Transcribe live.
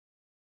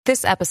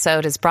This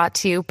episode is brought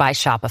to you by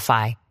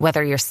Shopify.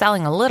 Whether you're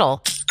selling a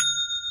little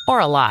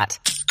or a lot,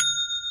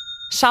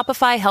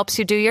 Shopify helps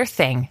you do your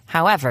thing,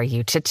 however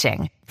you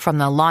cha-ching. From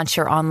the launch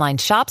your online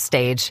shop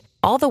stage,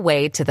 all the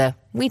way to the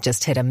we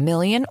just hit 1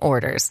 million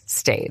orders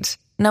stage.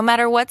 No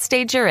matter what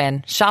stage you're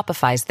in,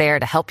 Shopify's there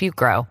to help you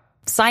grow.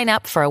 Sign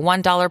up for a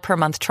 $1 per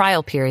month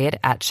trial period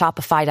at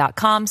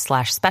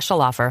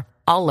shopify.com/special offer,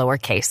 all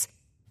lowercase.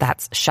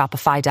 That's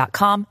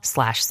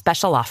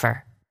shopify.com/special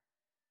offer.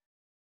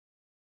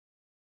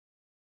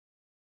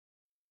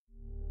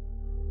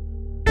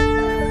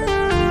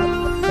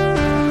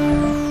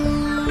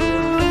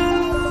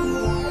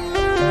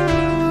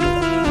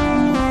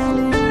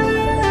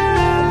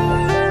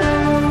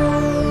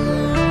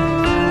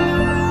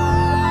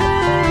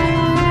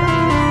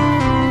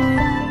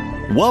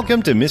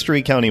 Welcome to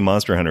Mystery County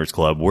Monster Hunters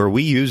Club, where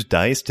we use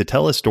dice to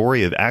tell a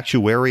story of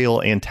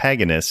actuarial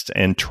antagonists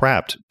and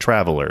trapped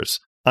travelers.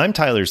 I'm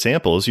Tyler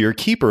Samples, your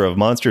keeper of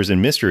monsters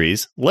and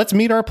mysteries. Let's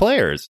meet our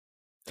players.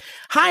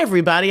 Hi,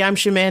 everybody. I'm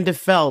Shamanda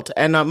Felt,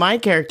 and my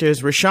character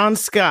is Rashawn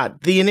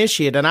Scott, the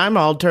Initiate, and I'm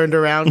all turned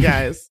around,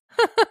 guys.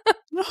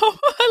 Oh,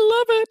 I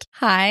love it.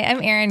 Hi,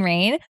 I'm Erin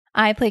Rain.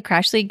 I play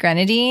Crashly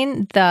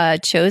Grenadine, the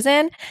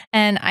Chosen,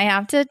 and I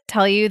have to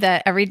tell you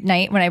that every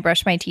night when I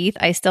brush my teeth,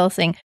 I still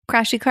sing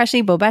Crashly,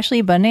 Crashly, Bo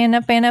Bashley,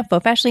 Banana, Banana,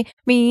 Bo Bashley,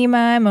 me,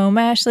 my, Mo,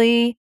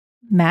 Mashley.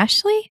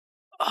 Mashley?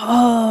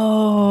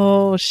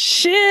 Oh,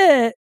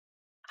 shit.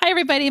 Hi,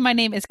 everybody. My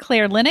name is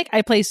Claire Linick.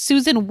 I play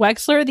Susan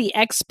Wexler, the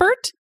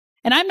Expert,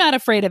 and I'm not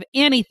afraid of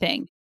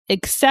anything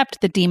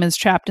except the demons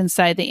trapped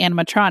inside the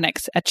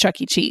animatronics at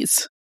Chuck E.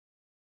 Cheese.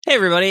 Hey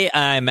everybody,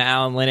 I'm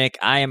Alan Linick.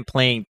 I am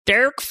playing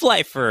Derek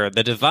Pfeiffer,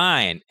 the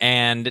Divine,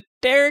 and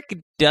Derek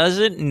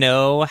doesn't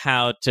know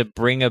how to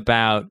bring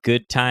about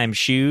good time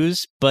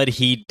shoes, but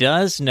he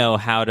does know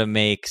how to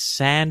make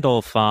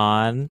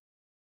sandalphon,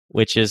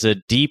 which is a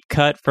deep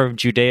cut from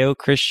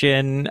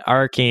Judeo-Christian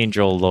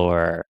archangel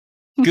lore.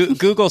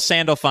 Google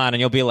sandalphon and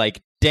you'll be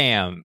like,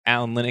 damn,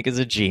 Alan Linick is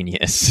a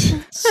genius.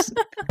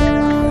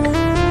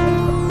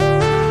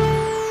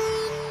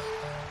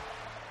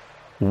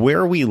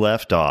 Where we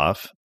left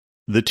off,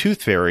 the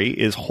Tooth Fairy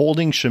is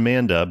holding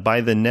Shamanda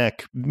by the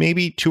neck,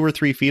 maybe 2 or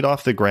 3 feet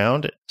off the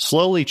ground,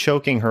 slowly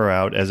choking her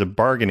out as a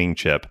bargaining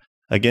chip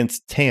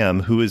against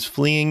Tam, who is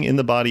fleeing in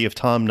the body of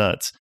Tom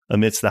Nuts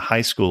amidst the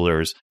high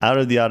schoolers out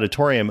of the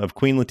auditorium of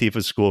Queen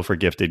Latifah's School for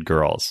Gifted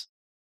Girls.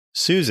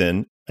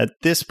 Susan, at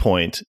this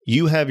point,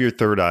 you have your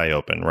third eye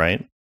open,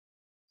 right?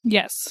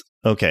 Yes.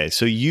 Okay,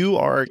 so you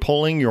are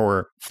pulling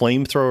your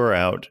flamethrower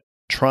out,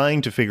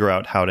 trying to figure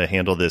out how to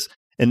handle this,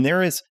 and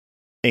there is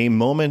a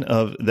moment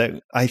of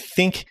that. I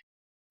think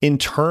in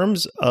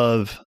terms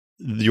of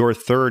your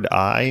third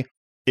eye,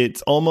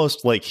 it's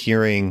almost like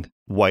hearing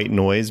white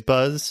noise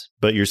buzz,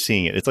 but you're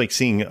seeing it. It's like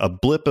seeing a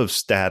blip of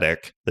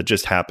static that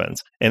just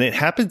happens. And it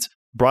happens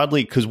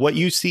broadly because what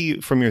you see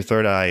from your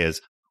third eye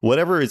is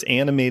whatever is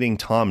animating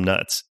Tom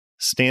Nuts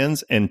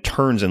stands and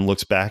turns and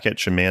looks back at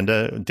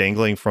Shamanda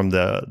dangling from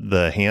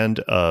the hand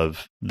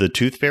of the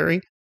Tooth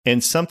Fairy.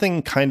 And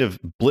something kind of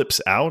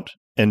blips out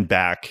and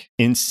back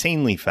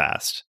insanely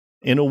fast,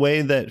 in a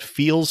way that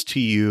feels to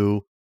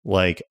you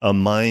like a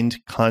mind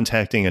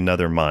contacting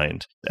another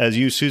mind. As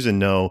you, Susan,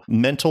 know,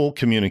 mental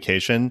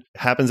communication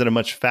happens at a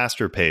much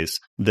faster pace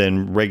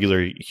than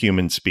regular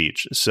human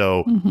speech.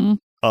 So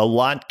a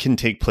lot can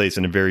take place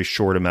in a very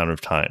short amount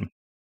of time.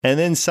 And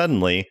then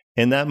suddenly,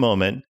 in that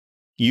moment,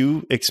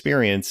 you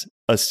experience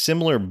a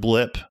similar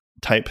blip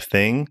type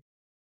thing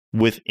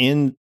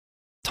within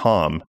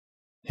Tom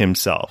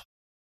himself.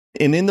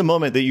 And in the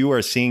moment that you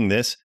are seeing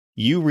this,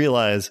 you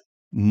realize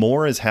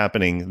more is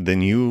happening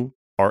than you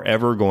are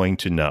ever going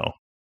to know.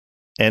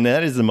 And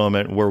that is the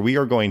moment where we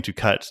are going to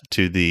cut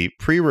to the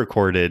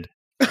pre-recorded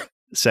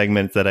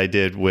segment that I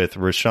did with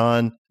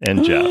Rashawn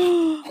and Jeff.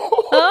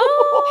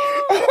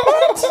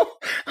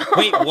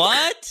 Wait,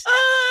 what?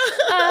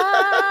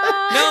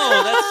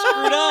 No, that's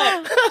screwed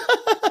up.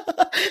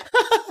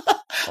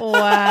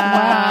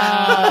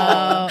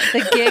 Wow.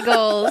 The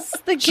giggles.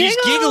 The giggles. She's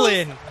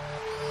giggling.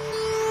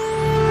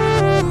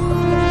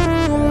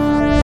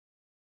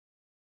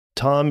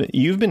 Tom,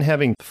 you've been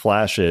having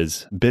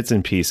flashes, bits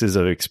and pieces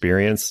of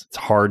experience. It's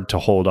hard to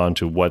hold on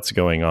to what's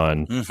going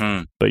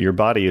on, but your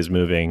body is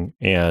moving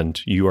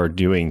and you are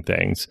doing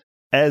things.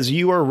 As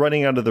you are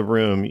running out of the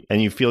room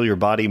and you feel your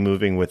body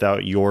moving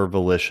without your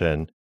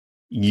volition,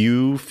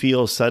 you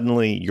feel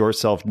suddenly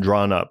yourself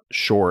drawn up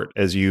short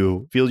as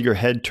you feel your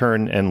head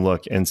turn and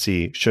look and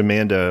see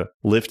Shamanda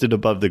lifted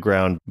above the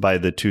ground by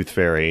the Tooth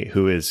Fairy,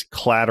 who is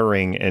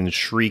clattering and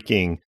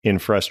shrieking in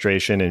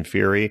frustration and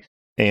fury.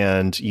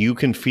 And you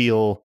can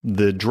feel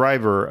the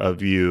driver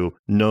of you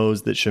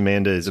knows that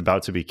Shamanda is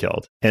about to be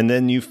killed. And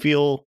then you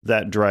feel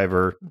that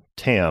driver,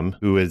 Tam,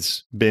 who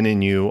has been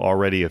in you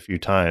already a few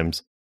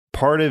times.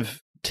 Part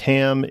of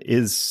Tam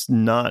is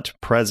not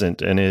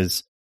present and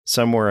is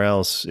somewhere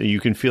else.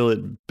 You can feel it,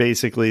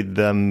 basically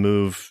them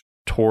move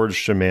towards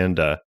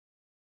Shamanda.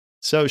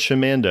 So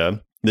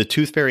Shamanda, The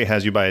tooth fairy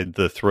has you by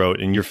the throat,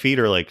 and your feet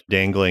are like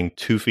dangling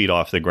 2 feet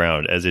off the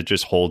ground as it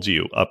just holds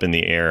you up in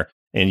the air.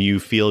 And you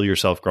feel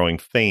yourself growing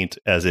faint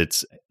as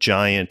its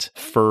giant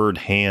furred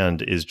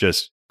hand is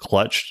just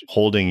clutched,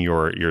 holding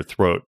your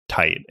throat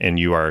tight. And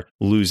you are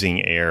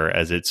losing air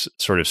as it's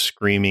sort of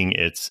screaming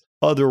its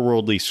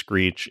otherworldly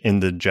screech in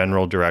the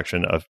general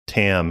direction of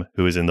Tam,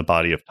 who is in the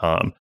body of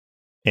Tom.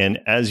 And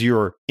as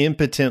you're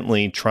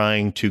impotently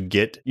trying to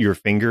get your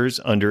fingers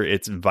under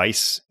its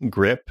vice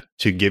grip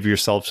to give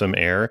yourself some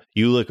air,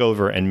 you look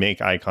over and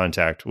make eye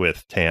contact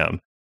with Tam.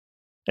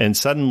 And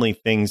suddenly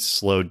things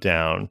slow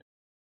down,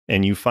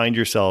 and you find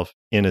yourself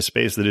in a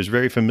space that is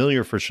very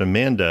familiar for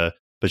Shamanda,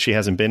 but she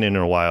hasn't been in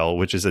a while,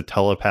 which is a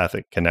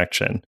telepathic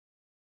connection.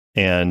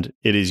 And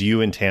it is you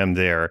and Tam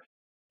there.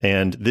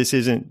 And this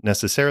isn't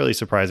necessarily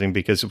surprising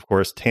because, of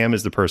course, Tam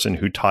is the person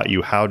who taught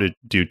you how to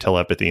do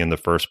telepathy in the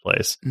first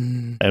place.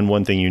 And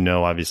one thing you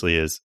know, obviously,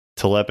 is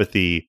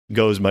telepathy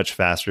goes much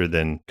faster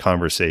than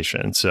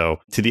conversation. So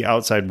to the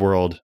outside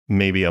world,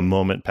 maybe a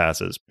moment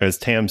passes. As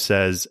Tam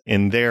says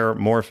in their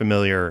more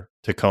familiar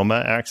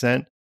Tacoma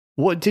accent,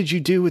 "What did you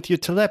do with your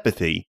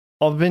telepathy?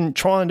 I've been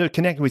trying to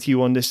connect with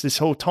you on this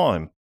whole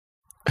time."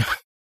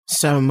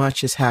 So much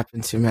has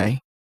happened to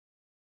me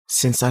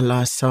since I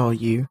last saw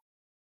you.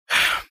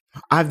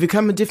 I've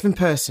become a different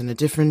person, a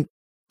different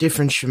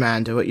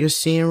Shamanda. What you're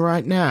seeing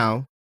right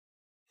now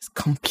is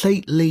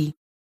completely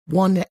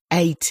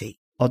 180.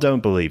 I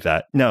don't believe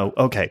that. No,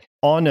 okay.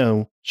 I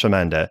know,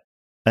 Shamanda.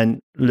 And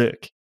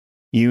look,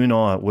 you and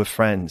I, we're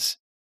friends.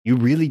 You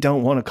really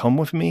don't want to come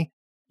with me?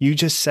 You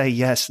just say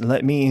yes,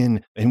 let me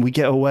in, and we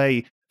get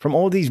away from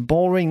all these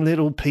boring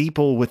little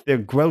people with their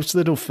gross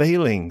little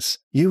feelings.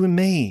 You and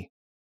me.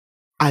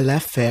 I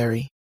left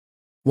Fairy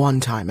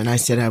one time, and I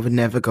said I would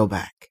never go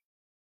back.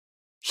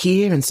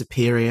 Here in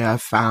Superior,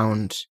 I've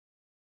found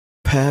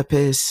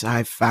purpose,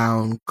 I've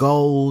found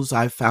goals,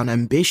 I've found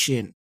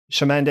ambition.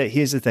 Shamanda,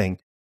 here's the thing.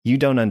 You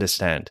don't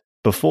understand.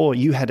 Before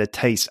you had a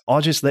taste, I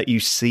just let you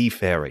see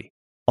Fairy.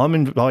 I'm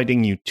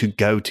inviting you to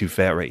go to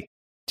Fairy.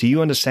 Do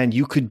you understand?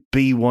 You could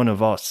be one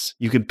of us.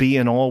 You could be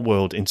in our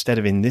world instead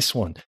of in this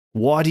one.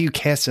 Why do you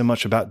care so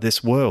much about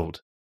this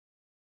world?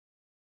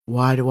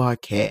 Why do I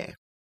care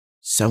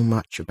so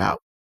much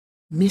about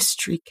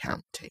Mystery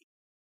County?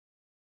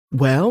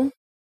 Well,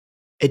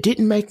 it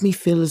didn't make me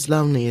feel as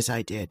lonely as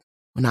I did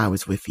when I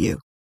was with you.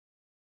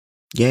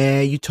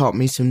 Yeah, you taught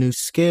me some new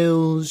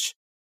skills.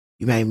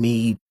 You made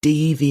me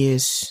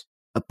devious,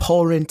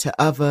 abhorrent to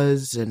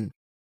others. And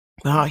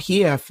out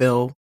here I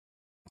feel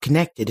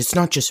connected. It's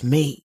not just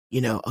me,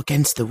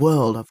 against the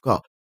world. I've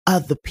got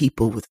other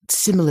people with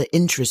similar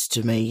interests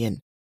to me.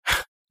 And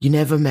you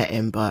never met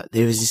him, but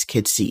there was this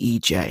kid,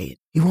 CEJ.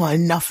 He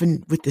wanted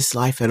nothing with this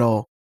life at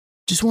all.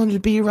 Just wanted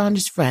to be around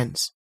his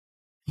friends.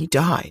 He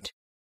died.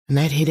 And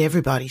that hit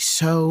everybody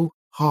so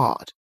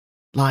hard,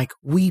 like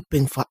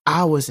weeping for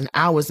hours and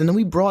hours. And then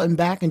we brought him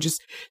back and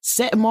just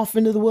set him off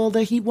into the world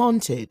that he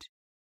wanted.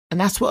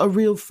 And that's what a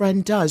real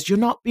friend does. You're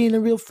not being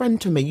a real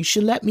friend to me. You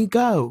should let me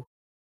go.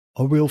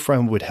 A real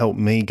friend would help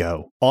me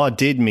go. I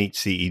did meet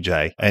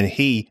CEJ, and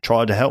he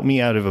tried to help me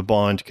out of a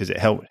bind because it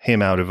helped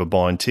him out of a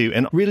bind too.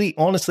 And really,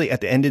 honestly,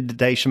 at the end of the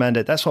day,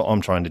 Shamanda, that's what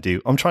I'm trying to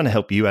do. I'm trying to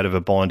help you out of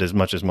a bind as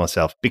much as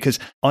myself, because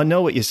I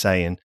know what you're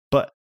saying,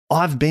 but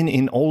I've been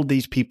in all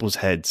these people's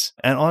heads,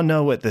 and I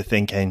know what they're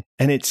thinking,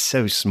 and it's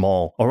so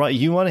small. All right,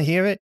 you want to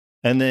hear it?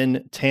 And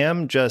then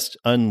Tam just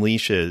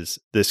unleashes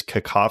this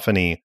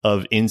cacophony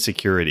of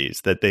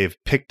insecurities that they've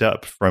picked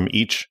up from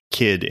each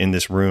kid in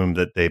this room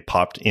that they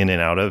popped in and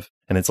out of.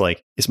 And it's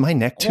like, is my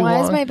neck too long?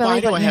 Why is my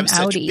belly button an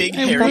Audi?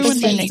 That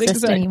doesn't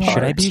exist anymore.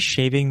 Should I be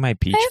shaving my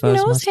peach I have fuzz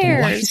nose mustache?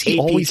 hairs. Why is he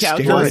always staring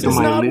Calculus at is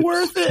me? not lips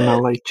worth it.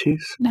 smell like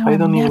cheese. Now I I'm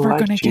don't even never like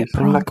gonna cheese. get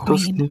I'm prom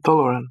lactose queen.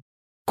 intolerant.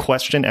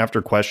 Question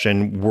after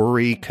question,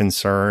 worry,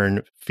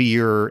 concern,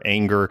 fear,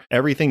 anger,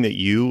 everything that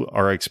you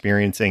are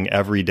experiencing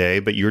every day,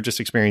 but you're just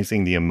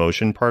experiencing the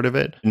emotion part of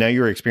it. Now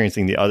you're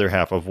experiencing the other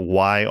half of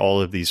why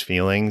all of these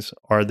feelings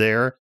are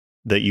there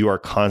that you are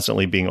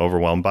constantly being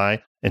overwhelmed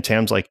by. And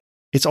Tam's like,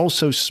 it's all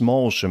so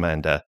small,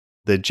 Shamanda.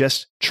 They're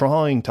just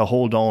trying to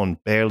hold on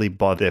barely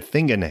by their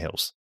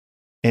fingernails.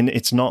 And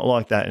it's not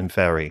like that in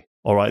Fairy.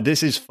 All right,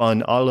 this is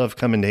fun. I love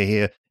coming to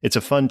here. It's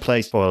a fun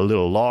place for a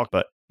little lark,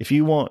 but if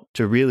you want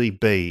to really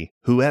be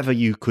whoever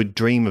you could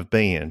dream of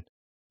being,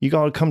 you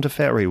got to come to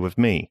Fairy with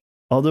me.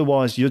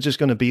 Otherwise, you're just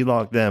going to be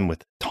like them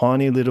with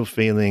tiny little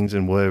feelings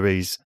and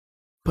worries.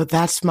 But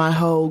that's my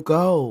whole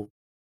goal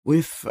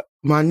with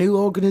my new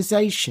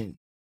organization.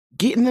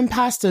 Getting them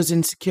past those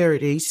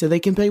insecurities so they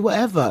can be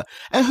whatever.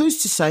 And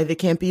who's to say there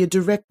can't be a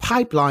direct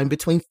pipeline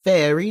between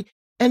Fairy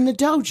and the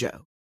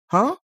dojo?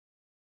 Huh?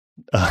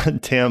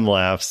 Tam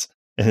laughs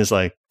and is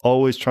like,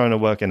 always trying to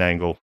work an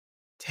angle.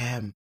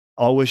 Tam.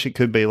 I wish it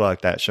could be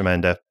like that,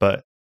 Shamanda,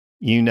 but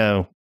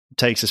it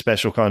takes a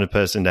special kind of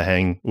person to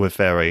hang with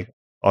Fairy.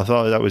 I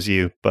thought that was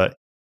you, but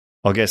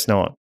I guess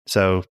not.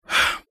 So,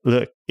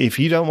 look, if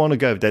you don't want to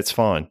go, that's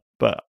fine.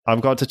 But I've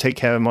got to take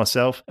care of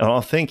myself. And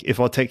I think if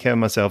I take care of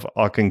myself,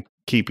 I can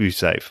keep you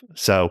safe.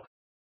 So,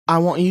 I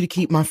want you to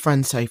keep my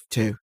friend safe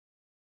too.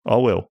 I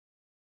will.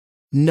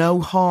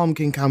 No harm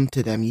can come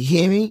to them. You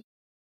hear me?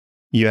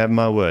 You have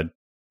my word.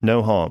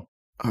 No harm.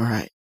 All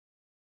right.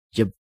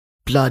 You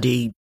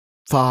bloody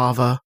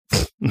father.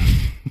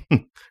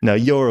 No,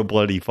 you're a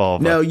bloody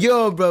father. No,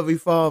 you're a bloody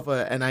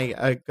father. And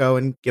I go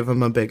and give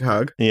him a big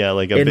hug. Yeah,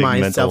 like a in big my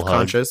mental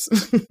self-conscious.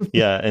 hug.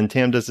 Yeah, and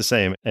Tam does the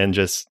same and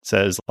just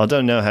says, I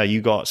don't know how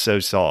you got so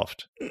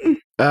soft.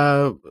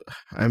 I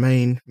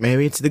mean,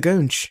 maybe it's the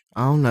goonch.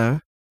 I don't know.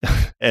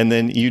 And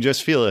then you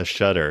just feel a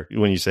shudder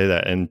when you say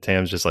that. And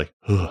Tam's just like,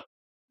 ugh.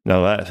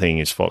 No, that thing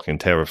is fucking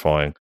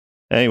terrifying.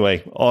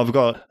 Anyway, I've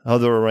got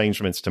other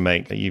arrangements to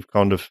make. You've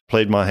kind of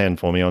played my hand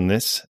for me on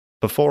this.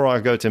 Before I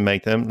go to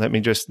make them, let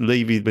me just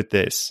leave you with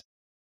this.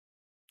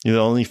 You're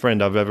the only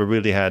friend I've ever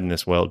really had in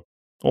this world,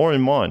 or in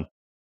mine.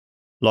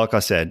 Like I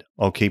said,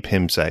 I'll keep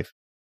him safe.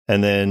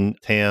 And then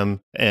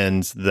Tam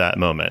ends that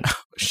moment.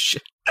 Oh,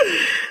 shit.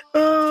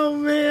 Oh,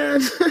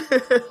 man.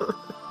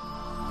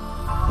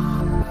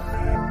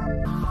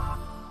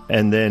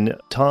 And then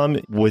Tom,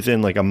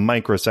 within like a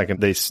microsecond,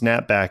 they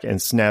snap back and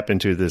snap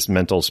into this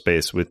mental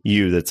space with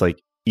you that's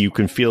like, you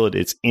can feel it.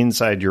 It's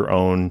inside your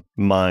own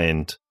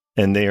mind.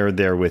 And they are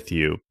there with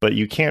you, but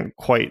you can't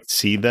quite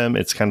see them.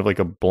 It's kind of like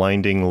a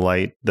blinding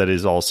light that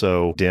is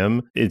also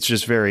dim. It's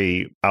just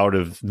very out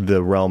of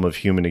the realm of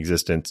human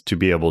existence to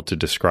be able to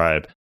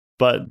describe.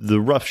 But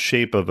the rough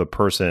shape of a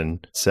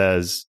person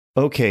says,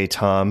 okay,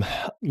 Tom,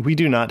 we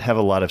do not have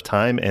a lot of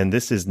time, and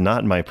this is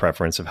not my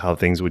preference of how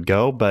things would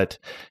go, but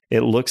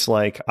it looks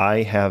like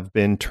I have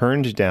been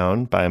turned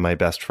down by my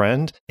best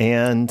friend,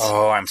 and...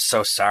 Oh, I'm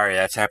so sorry.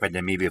 That's happened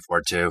to me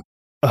before, too.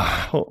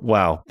 Oh,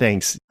 wow,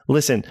 thanks.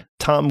 Listen,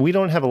 Tom, we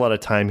don't have a lot of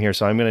time here,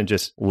 so I'm going to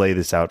just lay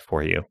this out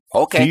for you.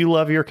 Okay. Do you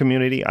love your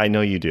community? I know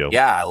you do.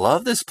 Yeah, I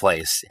love this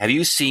place. Have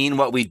you seen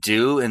what we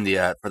do in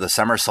the for the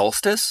summer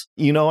solstice?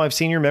 You know, I've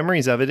seen your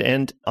memories of it,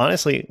 and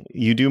honestly,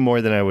 you do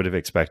more than I would have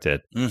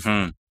expected.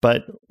 Mm-hmm.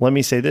 But let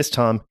me say this,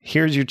 Tom,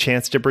 here's your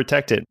chance to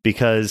protect it,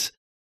 because...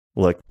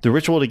 Look, the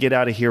ritual to get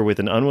out of here with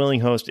an unwilling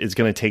host is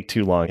going to take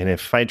too long, and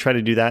if I try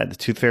to do that, the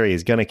Tooth Fairy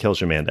is going to kill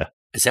Shamanda.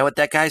 Is that what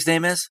that guy's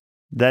name is?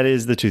 That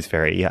is the Tooth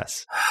Fairy,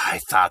 yes.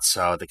 I thought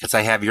so, because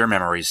I have your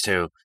memories,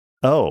 too.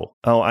 Oh,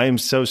 I am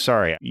so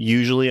sorry.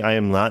 Usually I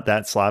am not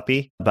that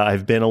sloppy, but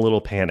I've been a little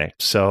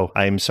panicked, so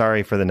I'm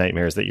sorry for the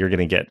nightmares that you're going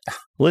to get.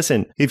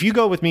 Listen, if you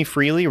go with me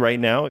freely right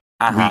now,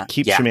 we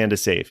keep Shamanda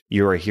safe.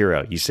 You're a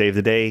hero. You save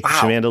the day,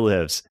 Shamanda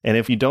lives. And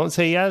if you don't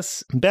say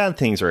yes, bad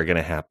things are going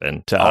to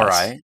happen to us. All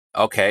right.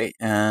 Okay.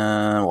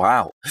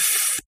 Wow.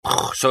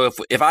 So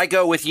if I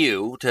go with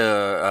you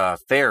to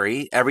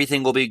Fairy,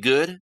 everything will be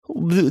good?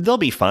 They'll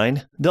be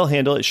fine. They'll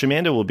handle it.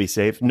 Shamanda will be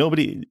safe.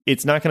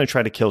 It's not going to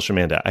try to kill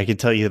Shamanda. I can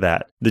tell you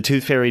that. The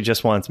Tooth Fairy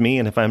just wants me,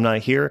 and if I'm not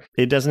here,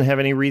 it doesn't have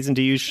any reason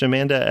to use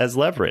Shamanda as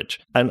leverage.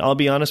 And I'll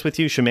be honest with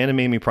you, Shamanda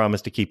made me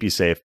promise to keep you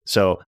safe.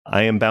 So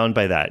I am bound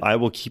by that. I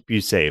will keep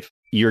you safe.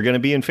 You're going to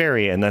be in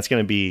Fairy, and that's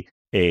going to be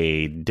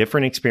a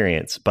different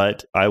experience,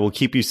 but I will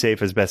keep you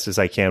safe as best as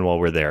I can while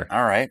we're there.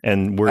 All right.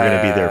 And we're going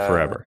to be there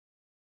forever.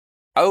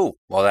 Oh,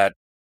 well, that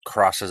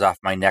crosses off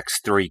my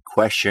next three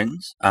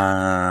questions.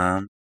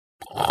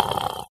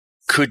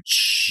 Could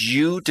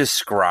you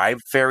describe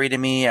Fairy to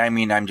me? I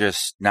mean, I'm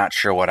just not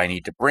sure what I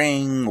need to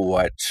bring,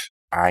 what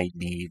I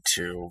need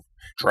to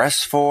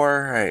dress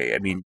for. I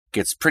mean, it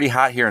gets pretty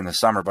hot here in the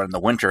summer, but in the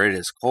winter it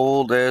is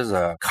cold as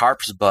a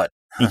carp's butt.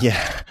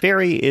 Yeah.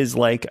 Fairy is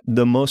like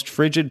the most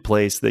frigid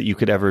place that you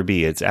could ever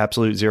be. It's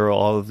absolute zero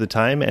all of the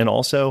time, and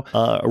also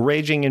a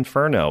raging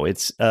inferno.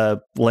 It's a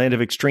land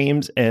of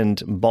extremes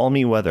and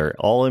balmy weather,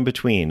 all in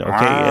between. Okay.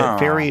 Wow.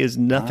 Fairy is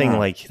nothing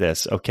like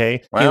this.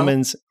 Okay. Well,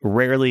 humans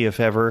rarely,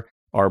 if ever,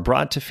 are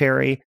brought to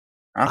Fairy.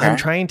 Okay. I'm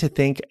trying to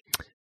think.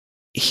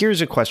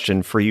 Here's a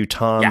question for you,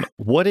 Tom. Yeah.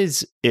 What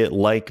is it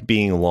like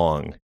being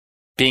long?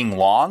 Being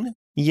long?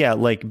 Yeah,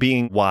 like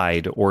being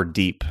wide or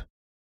deep.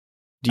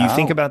 Do you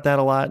think about that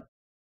a lot?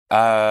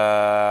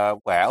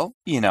 Well,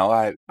 you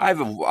know,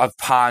 I've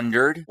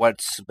pondered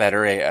what's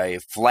better, a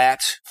flat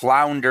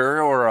flounder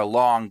or a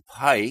long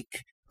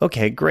pike.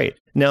 Okay, great.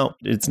 Now,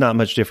 it's not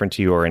much different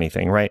to you or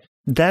anything, right?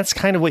 That's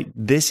kind of what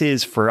this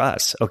is for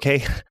us,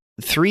 okay?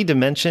 3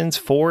 dimensions,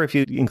 4 if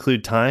you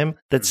include time,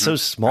 that's so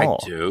small.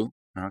 I do.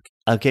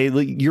 Okay,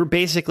 you're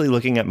basically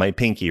looking at my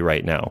pinky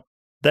right now.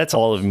 That's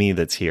all of me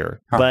that's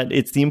here. Huh. But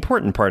it's the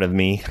important part of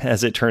me,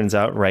 as it turns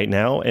out right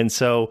now. And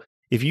so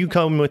if you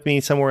come with me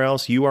somewhere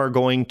else, you are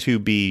going to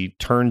be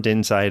turned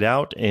inside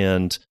out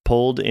and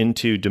pulled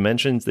into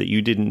dimensions that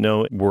you didn't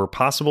know were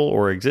possible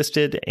or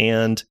existed,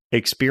 and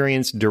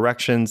experience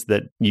directions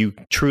that you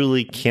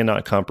truly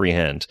cannot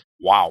comprehend.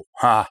 Wow.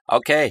 Huh.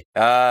 Okay.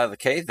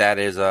 Okay. That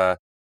is a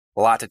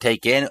lot to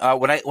take in.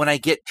 When I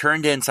get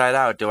turned inside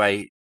out, do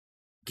I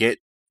get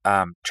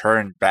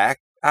turned back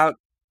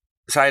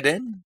outside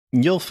in?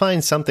 You'll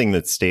find something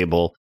that's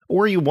stable.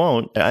 Or you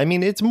won't. I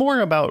mean, it's more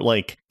about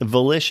like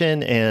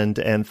volition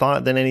and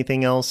thought than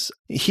anything else.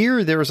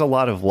 Here, there's a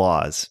lot of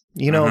laws.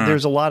 You know,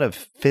 there's a lot of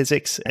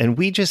physics, and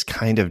we just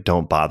kind of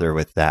don't bother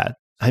with that.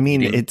 I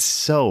mean, it's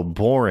so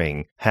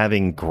boring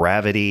having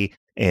gravity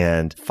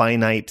and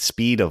finite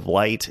speed of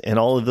light and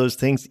all of those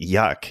things.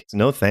 Yuck.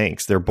 No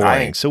thanks. They're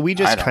boring. So we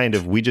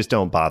just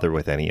don't bother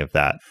with any of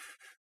that.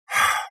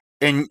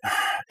 And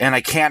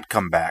I can't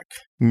come back.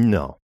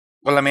 No.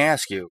 Well, let me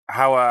ask you,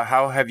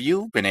 how have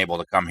you been able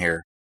to come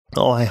here?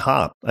 Oh,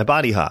 I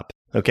body hop.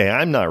 Okay,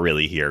 I'm not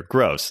really here.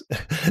 Gross.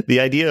 The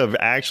idea of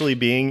actually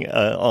being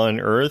on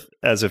Earth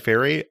as a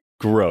fairy,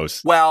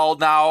 gross. Well,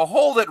 now,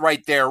 hold it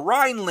right there.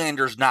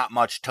 Rhinelander's not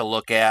much to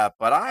look at,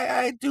 but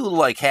I do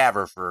like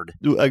Haverford.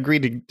 Agree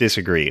to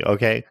disagree,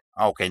 okay?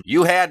 Okay,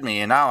 you had me,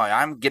 and now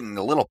I'm getting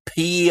a little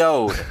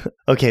PO'd.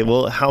 Okay,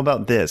 well, how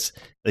about this?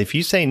 If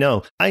you say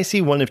no, I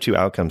see one of two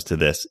outcomes to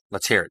this.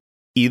 Let's hear it.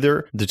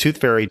 Either the Tooth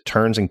Fairy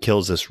turns and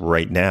kills us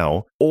right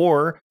now,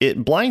 or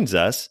it blinds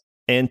us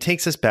and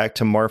takes us back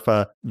to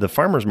Marfa, the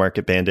farmer's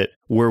market bandit,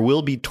 where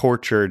we'll be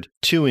tortured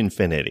to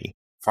infinity.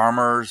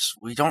 Farmers,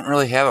 we don't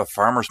really have a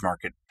farmer's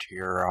market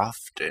here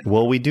often.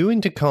 Well, we do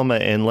in Tacoma,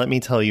 and let me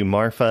tell you,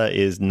 Marfa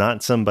is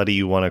not somebody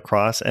you want to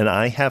cross, and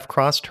I have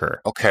crossed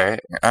her. Okay.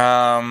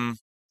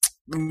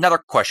 Another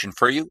question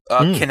for you.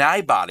 Can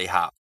I body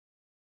hop?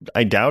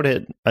 I doubt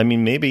it. I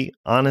mean, maybe.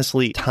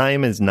 Honestly,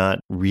 time is not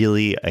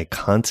really a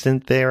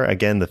constant there.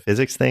 Again, the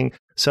physics thing.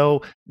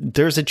 So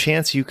there's a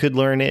chance you could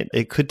learn it.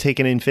 It could take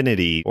an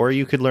infinity, or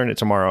you could learn it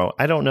tomorrow.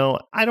 I don't know.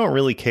 I don't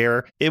really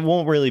care. It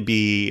won't really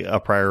be a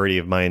priority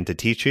of mine to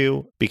teach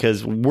you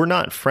because we're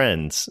not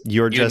friends.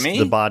 You're just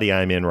the body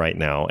I'm in right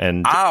now.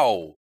 And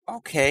ow.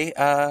 Okay.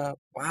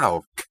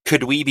 Wow.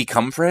 Could we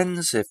become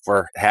friends if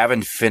we have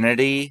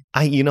infinity?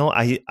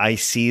 I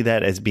see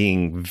that as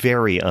being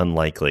very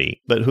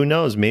unlikely. But who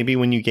knows? Maybe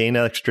when you gain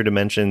extra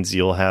dimensions,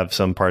 you'll have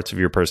some parts of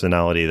your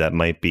personality that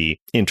might be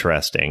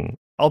interesting.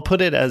 I'll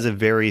put it as a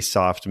very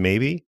soft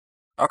maybe.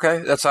 Okay,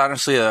 that's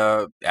honestly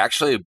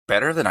actually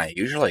better than I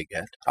usually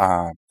get.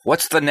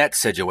 What's the net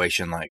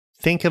situation like?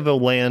 Think of a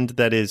land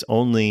that is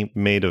only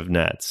made of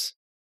nets.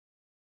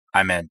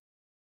 I'm in.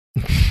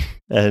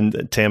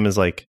 And Tam is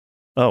like,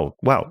 oh,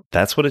 wow,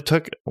 that's what it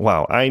took?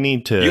 Wow, I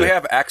need to... You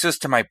have access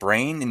to my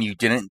brain and you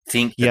didn't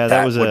think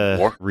that was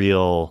a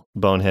real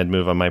bonehead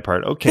move on my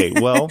part. Okay,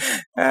 well...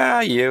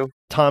 you.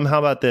 Tom, how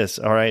about this?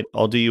 All right,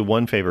 I'll do you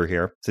one favor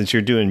here. Since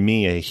you're doing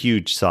me a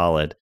huge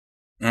solid.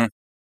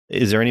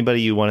 Is there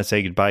anybody you want to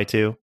say goodbye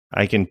to?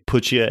 I can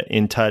put you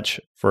in touch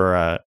for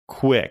a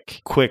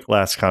quick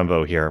last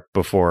convo here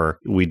before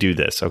we do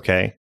this,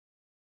 okay?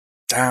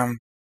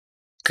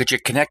 Could you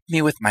connect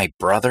me with my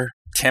brother,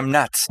 Tim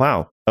Nuts?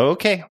 Wow.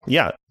 Okay.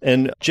 Yeah.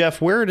 And Jeff,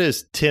 where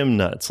does Tim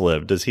Nuts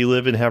live? Does he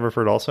live in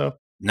Haverford also?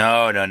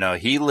 No.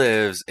 He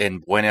lives in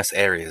Buenos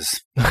Aires.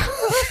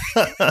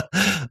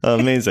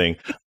 Amazing.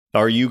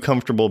 Are you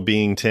comfortable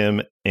being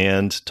Tim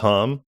and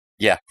Tom?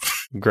 Yeah.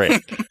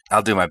 Great.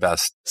 I'll do my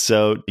best.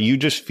 So you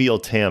just feel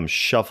Tam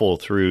shuffle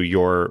through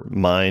your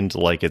mind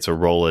like it's a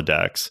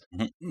Rolodex.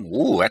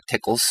 Ooh, that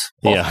tickles.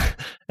 Oh. Yeah.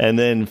 And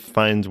then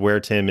finds where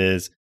Tim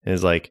is and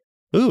is like,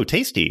 ooh,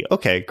 tasty.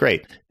 Okay,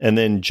 great. And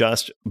then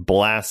just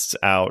blasts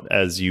out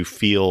as you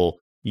feel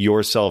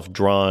yourself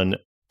drawn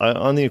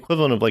on the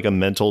equivalent of like a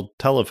mental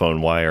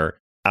telephone wire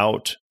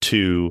out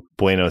to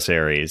Buenos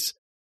Aires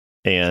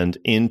and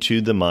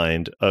into the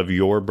mind of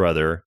your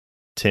brother,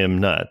 Tim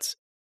Nuts.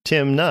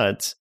 Tim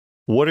Nuts,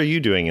 what are you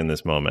doing in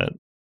this moment?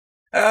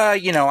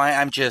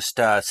 I'm just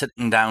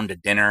sitting down to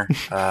dinner.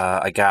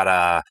 I got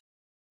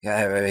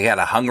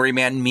a Hungry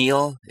Man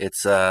meal.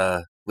 It's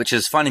which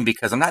is funny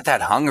because I'm not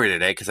that hungry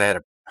today because I had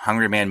a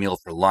Hungry Man meal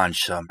for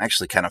lunch. So I'm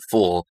actually kind of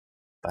full,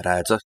 but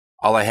it's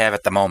all I have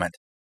at the moment.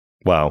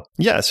 Wow.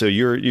 Yeah. So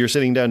you're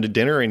sitting down to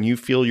dinner and you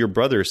feel your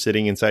brother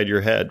sitting inside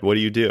your head. What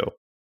do you do?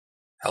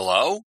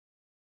 Hello?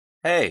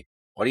 Hey,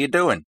 what are you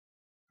doing?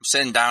 I'm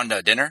sitting down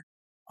to dinner.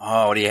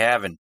 Oh, what are you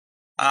having?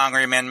 A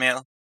Hungry Man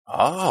meal.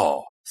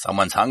 Oh,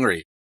 someone's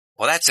hungry.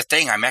 Well, that's the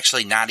thing. I'm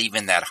actually not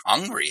even that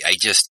hungry.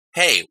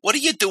 Hey, what are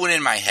you doing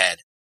in my head?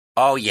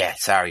 Oh, yeah,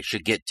 sorry.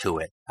 Should get to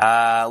it.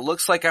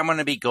 Looks like I'm going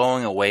to be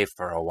going away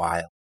for a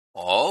while.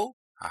 Oh?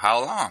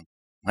 How long?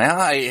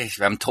 Well,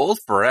 I'm told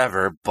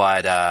forever,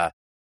 but,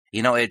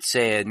 it's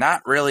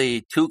not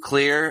really too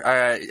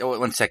clear.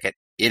 1 second.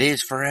 It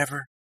is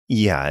forever?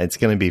 Yeah, it's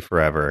going to be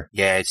forever.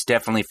 Yeah, it's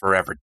definitely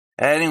forever.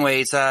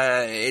 Anyways,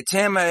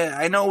 Tim,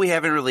 I know we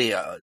haven't really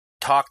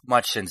talked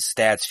much since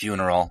Dad's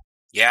funeral.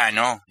 Yeah, I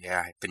know.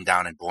 Yeah, I've been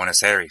down in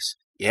Buenos Aires.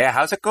 Yeah,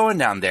 how's it going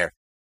down there?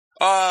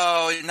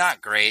 Oh,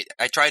 not great.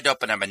 I tried to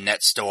open up a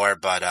net store,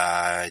 but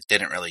it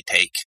didn't really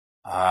take.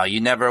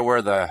 You never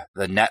were the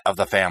net of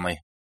the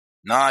family.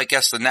 No, I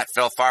guess the net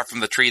fell far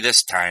from the tree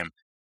this time.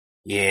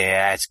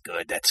 Yeah,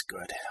 that's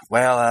good.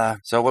 Well,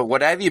 so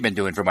what have you been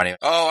doing for money?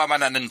 Oh, I'm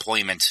on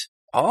unemployment.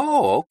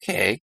 Oh,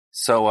 okay.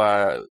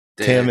 So,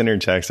 Tam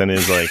interjects and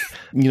is like,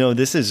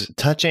 this is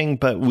touching,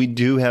 but we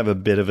do have a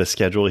bit of a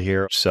schedule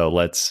here, so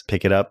let's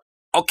pick it up.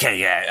 Okay,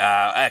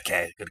 yeah,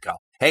 okay, good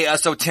call. Hey,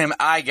 so Tim,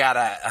 I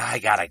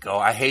gotta go.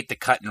 I hate to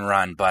cut and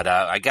run, but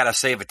I gotta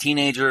save a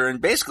teenager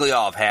and basically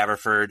all of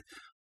Haverford.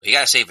 You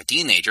gotta save a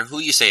teenager. Who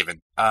you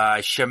saving?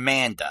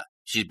 Shamanda.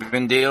 She's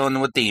been dealing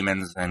with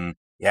demons, and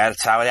yeah,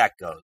 that's how that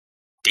goes.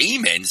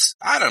 Demons?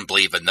 I don't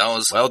believe in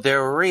those. Well,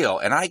 they're real,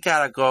 and I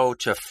gotta go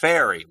to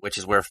Fairy, which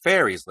is where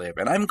fairies live,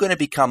 and I'm gonna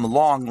become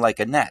long like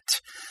a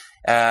net.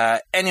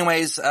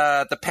 Anyways,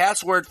 the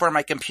password for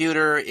my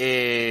computer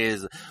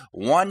is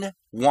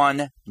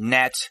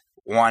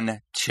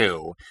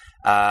 11net12.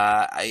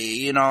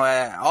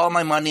 All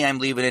my money I'm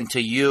leaving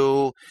into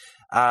you.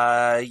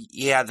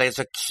 There's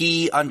a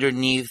key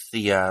underneath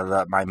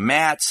my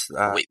mats.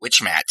 Wait,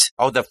 which mat?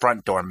 Oh, the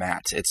front door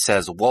mat. It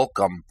says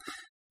welcome.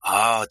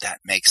 Oh, that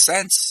makes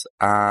sense.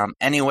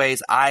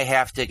 Anyways, I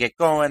have to get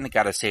going. I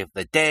gotta save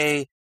the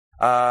day.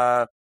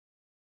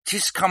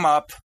 Just come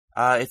up.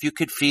 If you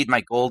could feed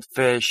my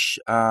goldfish,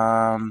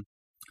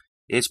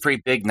 it's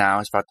pretty big now.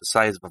 It's about the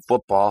size of a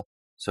football.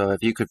 So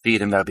if you could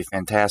feed him, that'd be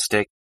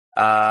fantastic.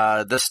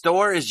 The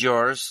store is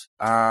yours.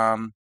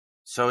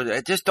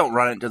 So just don't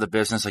run into the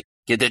business like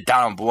get it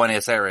down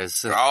Buenos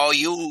Aires. Oh,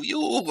 you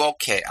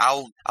okay?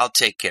 I'll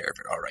take care of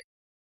it. All right.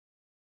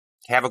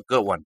 Have a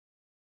good one.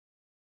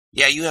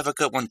 Yeah, you have a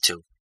good one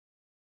too.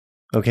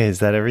 Okay, is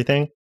that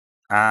everything?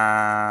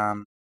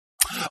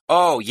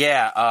 Oh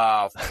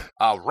yeah.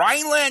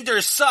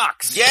 Rhinelander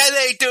sucks. Yeah,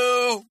 they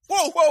do.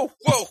 Whoa.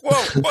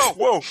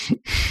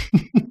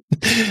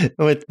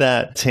 With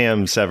that,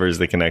 Tam severs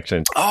the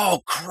connection.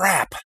 Oh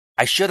crap!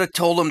 I should have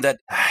told him that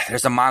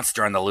there's a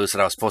monster on the loose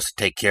that I was supposed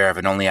to take care of,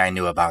 and only I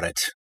knew about it.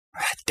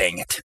 Dang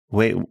it!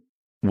 Wait,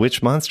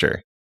 which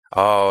monster?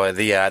 Oh,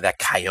 that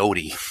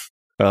coyote.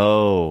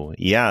 Oh,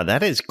 yeah,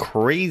 that is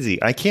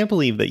crazy. I can't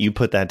believe that you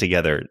put that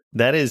together.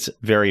 That is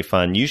very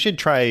fun. You should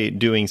try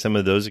doing some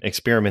of those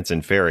experiments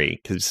in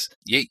Fairy, because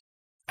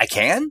I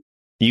can?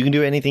 You can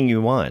do anything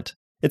you want.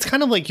 It's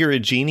kind of like you're a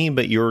genie,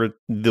 but you're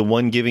the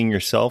one giving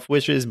yourself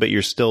wishes, but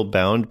you're still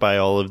bound by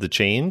all of the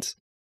chains.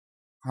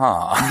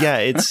 Huh. Yeah,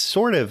 it's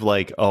sort of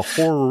like a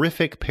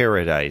horrific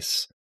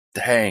paradise.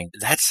 Dang,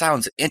 that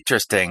sounds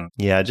interesting.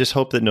 Yeah, just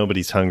hope that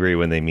nobody's hungry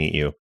when they meet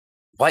you.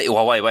 Wait,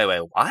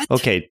 what?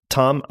 Okay,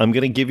 Tom, I'm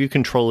going to give you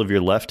control of your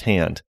left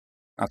hand.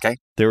 Okay.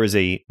 There is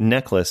a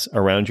necklace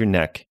around your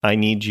neck. I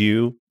need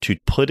you to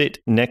put it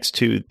next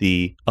to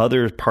the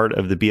other part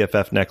of the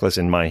BFF necklace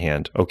in my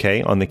hand,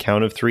 okay? On the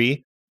count of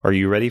 3. Are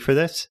you ready for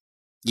this?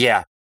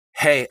 Yeah.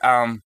 Hey,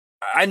 I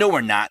know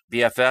we're not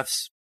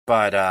BFFs,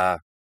 but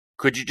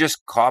could you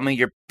just call me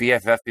your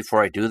BFF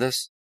before I do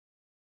this?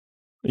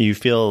 You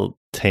feel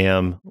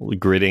Tam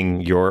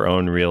gritting your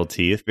own real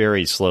teeth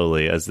very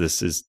slowly as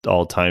this is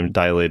all time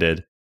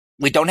dilated.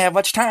 We don't have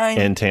much time.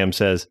 And Tam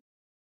says,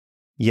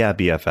 yeah,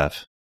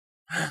 BFF.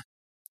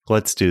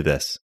 Let's do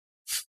this.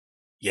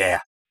 Yeah.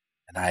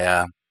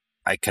 And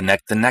I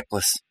connect the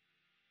necklace.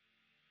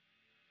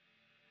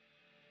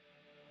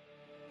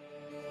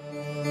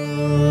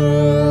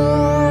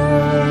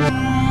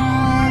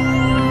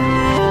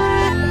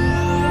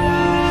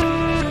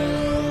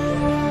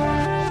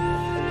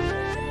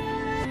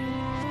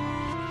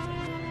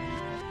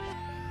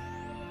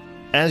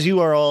 As you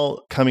are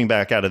all coming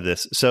back out of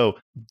this, so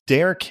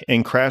Derek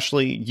and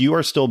Crashly, you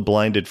are still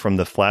blinded from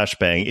the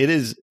flashbang. It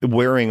is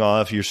wearing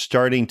off. You're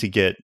starting to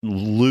get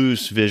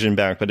loose vision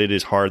back, but it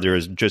is hard. There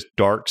is just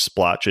dark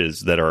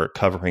splotches that are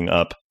covering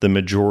up the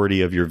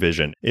majority of your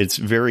vision. It's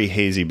very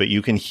hazy, but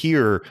you can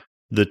hear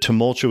the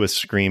tumultuous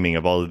screaming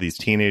of all of these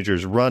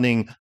teenagers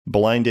running,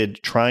 blinded,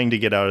 trying to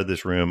get out of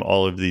this room,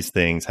 all of these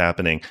things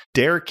happening.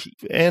 Derek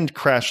and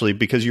Crashly,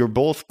 because you're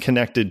both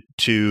connected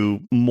to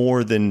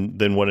more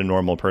than what a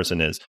normal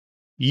person is.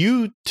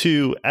 You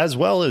two, as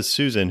well as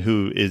Susan,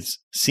 who is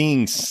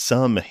seeing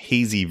some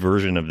hazy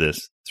version of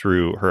this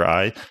through her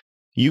eye,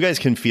 you guys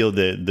can feel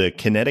the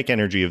kinetic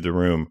energy of the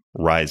room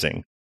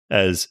rising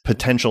as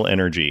potential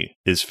energy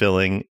is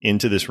filling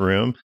into this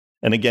room.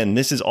 And again,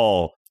 this is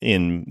all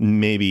in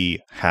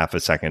maybe half a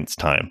second's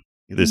time.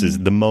 This is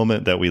the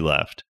moment that we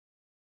left.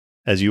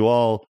 As you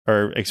all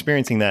are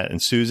experiencing that,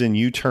 and Susan,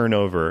 you turn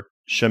over,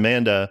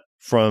 Shamanda,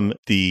 from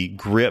the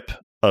grip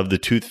of the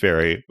Tooth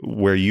Fairy,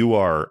 where you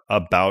are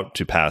about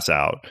to pass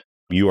out.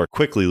 You are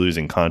quickly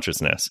losing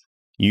consciousness.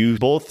 You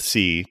both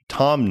see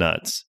Tom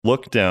Nuts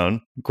look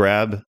down,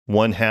 grab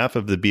one half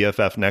of the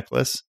BFF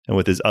necklace, and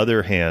with his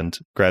other hand,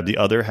 grab the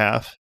other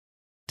half,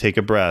 take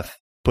a breath,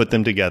 put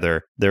them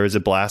together. There is a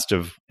blast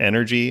of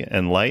energy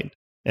and light,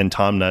 and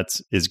Tom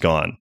Nuts is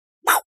gone.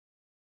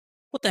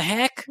 What the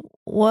heck?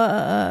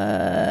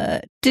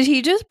 What? Did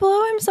he just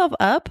blow himself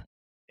up?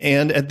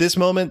 And at this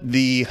moment,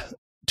 the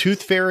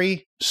Tooth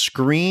Fairy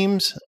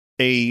screams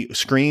a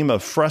scream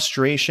of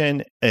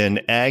frustration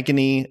and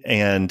agony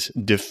and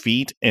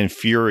defeat and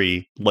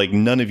fury like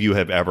none of you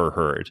have ever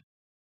heard.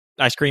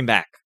 I scream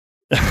back.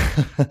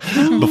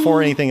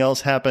 Before anything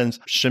else happens,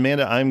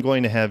 Shamanda, I'm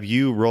going to have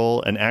you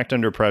roll an act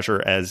under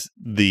pressure as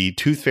the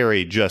Tooth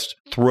Fairy just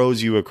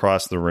throws you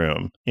across the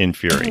room in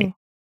fury.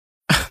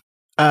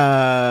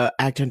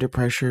 Act under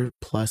pressure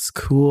plus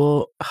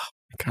cool. Oh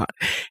my god.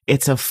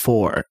 It's a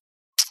 4.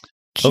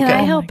 Can Okay.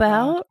 I help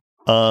out?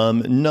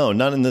 No,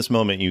 not in this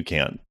moment you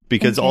can't.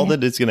 Because all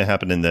that is going to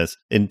happen in this,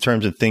 in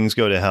terms of things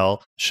go to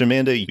hell,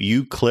 Shamanda,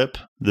 you clip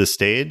the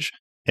stage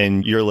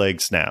and your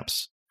leg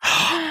snaps.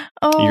 Oh,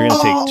 You're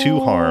going to take 2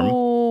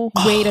 harm.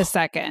 Wait a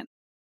second.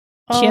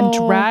 Can Oh.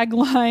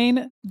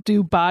 Dragline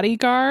do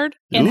bodyguard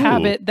and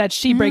have Ooh. it that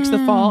she breaks the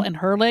fall and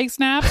her leg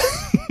snaps?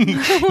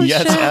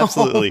 Yes, shit.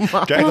 absolutely.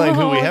 Dragline,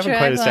 who we Oh, haven't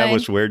quite Dragline.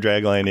 established where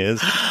Dragline is.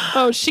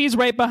 Oh, she's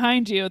right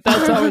behind you.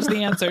 That's always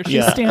the answer.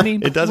 She's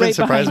standing. It doesn't right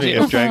surprise behind me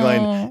you. if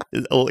Dragline.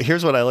 Well,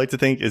 here's what I like to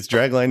think: is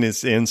Dragline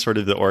is in sort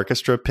of the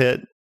orchestra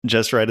pit,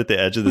 just right at the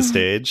edge of the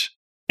stage.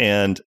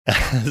 And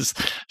as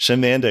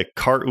Shamanda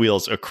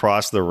cartwheels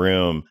across the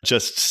room,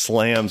 just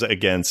slams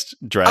against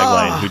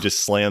Dragline, who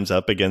just slams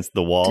up against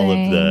the wall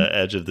of the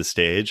edge of the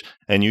stage,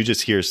 and you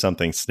just hear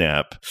something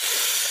snap.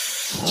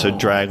 So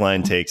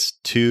Dragline takes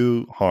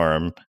 2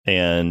 harm,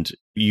 and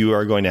you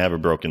are going to have a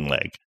broken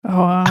leg.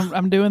 Oh,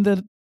 I'm doing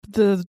the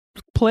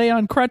play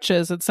on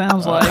crutches. It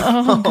sounds like.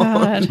 Oh,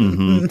 God.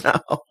 Mhm.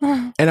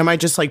 No. And am I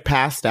just like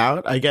passed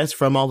out, I guess,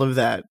 from all of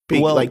that?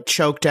 Being Well- like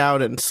choked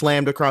out and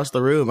slammed across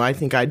the room. I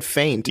think I'd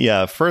faint.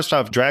 Yeah, first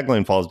off,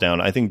 Dragline falls down.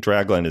 I think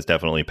Dragline is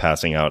definitely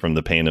passing out from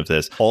the pain of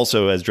this.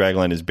 Also, as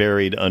Dragline is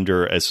buried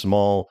under a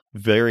small,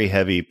 very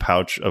heavy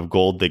pouch of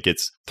gold that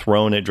gets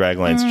thrown at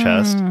Dragline's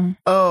chest.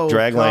 Oh,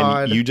 Dragline,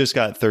 God. you just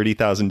got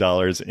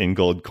 $30,000 in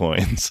gold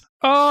coins.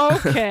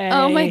 Okay.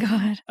 Oh, my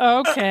God.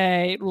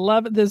 Okay.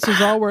 Love it. This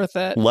is all worth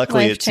it.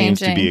 Luckily, it seems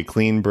to be Life-changing. a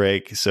clean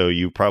break, so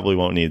you probably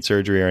won't need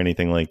surgery or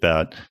anything like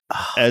that.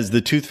 As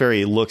the Tooth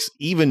Fairy looks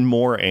even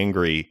more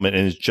angry and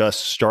is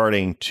just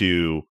starting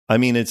to, I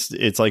mean, it's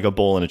like a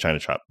bull in a china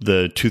shop.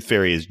 The Tooth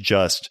Fairy is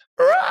just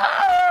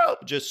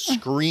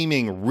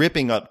screaming,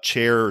 ripping up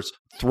chairs,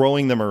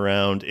 throwing them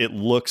around. It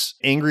looks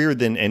angrier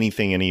than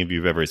anything any of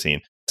you've ever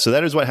seen. So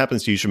that is what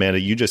happens to you,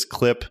 Shamanda. You just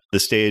clip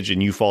the stage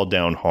and you fall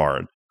down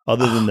hard.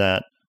 Other than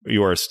that,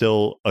 you are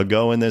still a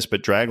go in this,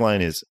 but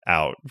Dragline is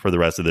out for the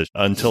rest of this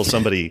until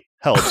somebody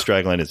helps.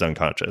 Dragline is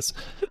unconscious.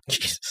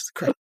 Jesus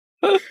Christ.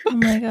 Oh,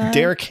 my God.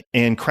 Derek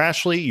and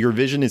Crashly, your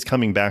vision is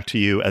coming back to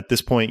you. At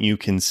this point, you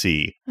can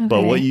see, but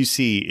Okay. what you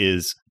see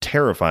is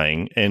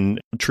terrifying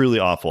and truly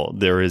awful.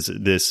 There is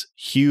this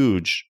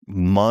huge,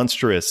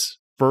 monstrous,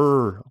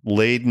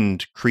 fur-laden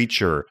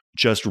creature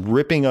just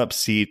ripping up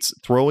seats,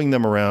 throwing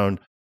them around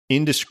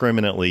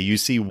indiscriminately. You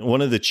see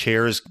one of the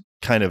chairs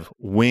kind of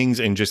wings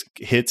and just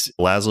hits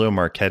Laszlo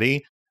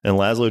Marchetti, and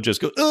Laszlo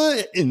just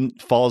goes and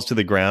falls to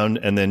the ground,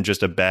 and then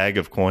just a bag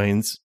of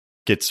coins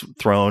gets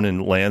thrown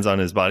and lands on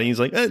his body. He's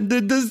like,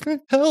 that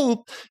doesn't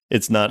help.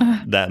 It's not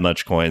that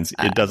much coins.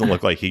 It doesn't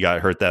look like he got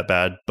hurt that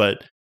bad,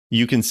 but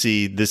you can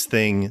see this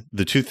thing,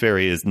 the Tooth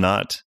Fairy, is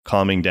not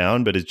calming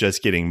down, but is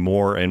just getting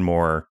more and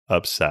more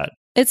upset.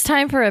 It's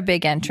time for a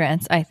big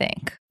entrance, I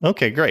think.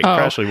 Okay, great. Oh,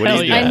 Crashly, what do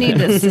hell you do? yeah. I need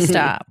this to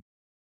stop.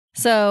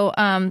 So,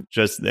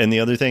 Just, and the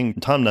other thing,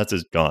 Tom Nuts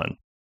is gone.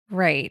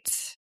 right.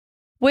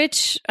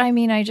 Which, I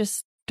mean, I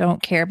just don't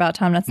care about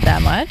Tom Nuts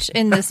that much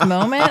in this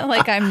moment.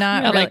 Like, I'm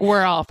not Yeah, really, like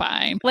we're all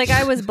fine. like,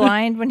 I was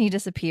blind when he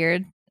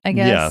disappeared, I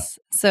guess.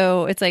 Yeah.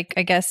 So it's like,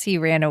 I guess he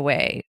ran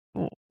away.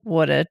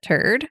 What a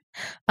turd.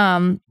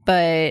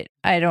 But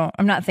I'm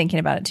not thinking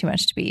about it too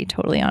much, to be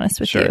totally honest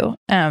with Sure.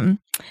 you.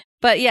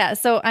 But yeah,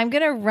 so I'm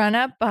going to run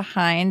up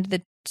behind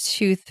the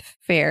Tooth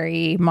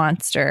Fairy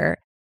monster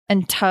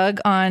and tug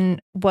on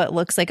what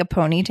looks like a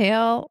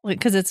ponytail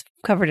because it's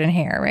covered in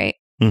hair, right?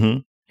 Mm-hmm.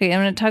 Okay,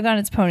 I'm going to tug on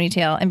its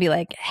ponytail and be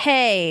like,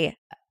 hey,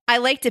 I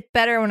liked it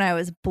better when I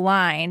was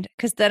blind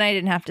because then I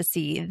didn't have to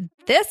see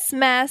this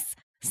mess.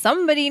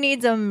 Somebody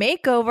needs a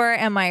makeover.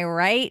 Am I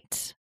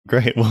right?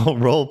 Great. Well,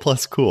 roll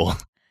plus cool.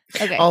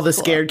 Okay. All the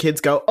cool. scared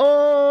kids go,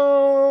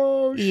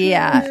 oh,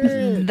 Yeah,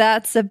 shit."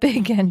 that's a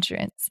big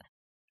entrance.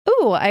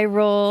 Ooh, I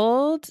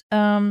rolled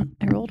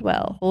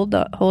well. Hold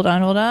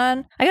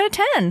on. I got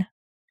a 10.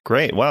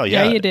 Great. Wow.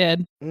 Yeah, Yeah. you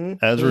did.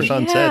 As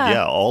Rashawn said, Yeah.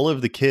 yeah, all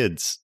of the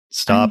kids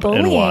stop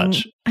and bullying.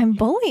 watch. I'm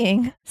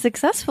bullying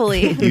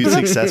successfully. You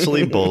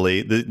successfully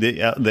bully.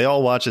 They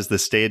all watch as the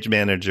stage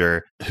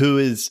manager, who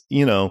is,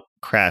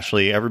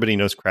 Crashly. Everybody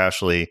knows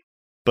Crashly.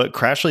 But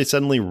Crashly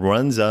suddenly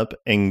runs up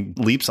and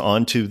leaps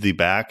onto the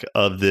back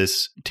of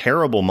this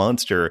terrible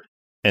monster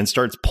and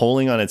starts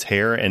pulling on its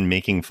hair and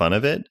making fun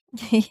of it.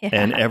 Yeah.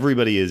 And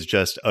everybody is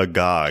just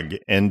agog.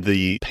 And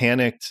the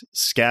panicked,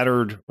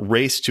 scattered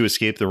race to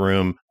escape the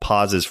room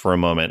pauses for a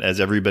moment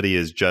as everybody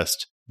is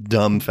just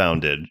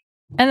dumbfounded.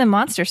 And the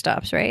monster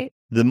stops, right?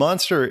 The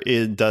monster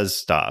does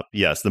stop.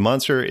 Yes, the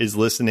monster is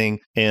listening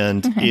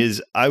and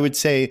is, I would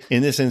say,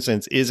 in this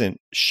instance, isn't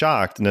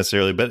shocked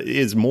necessarily, but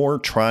is more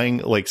trying,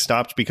 like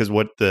stopped because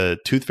what the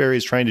Tooth Fairy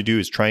is trying to do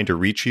is trying to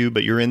reach you,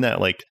 but you're in that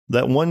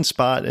one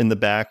spot in the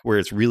back where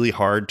it's really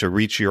hard to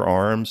reach your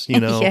arms,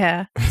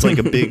 Yeah. It's like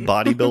a big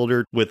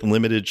bodybuilder with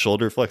limited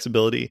shoulder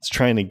flexibility. It's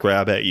trying to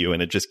grab at you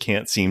and it just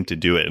can't seem to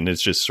do it. And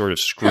it's just sort of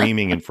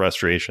screaming in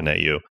frustration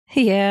at you.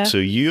 Yeah. So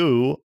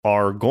you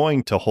are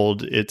going to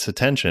hold its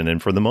attention.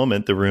 And for the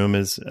moment, the room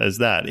is as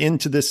that.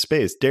 Into this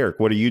space. Derek,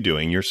 what are you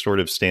doing? You're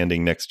sort of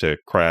standing next to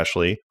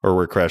Crashly, or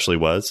where Crashly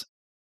was.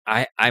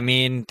 I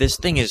mean, this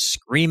thing is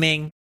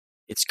screaming.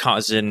 It's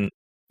causing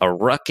a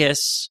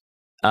ruckus.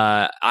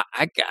 And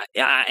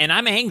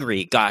I'm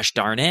angry. Gosh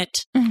darn it.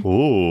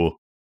 Ooh.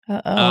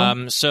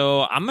 Uh-oh.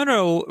 So I'm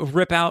gonna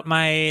rip out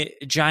my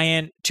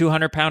giant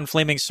 200-pound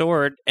flaming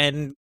sword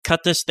and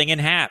cut this thing in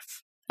half.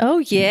 Oh,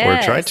 yeah.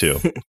 Or try to.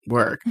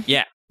 Work.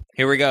 Yeah,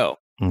 here we go.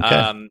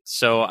 Okay.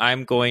 So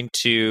I'm going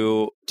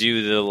to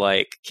do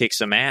the kick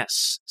some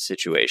ass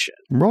situation.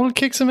 Roll to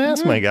kick some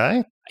ass, my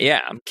guy. Yeah,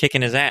 I'm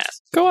kicking his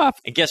ass. Go off.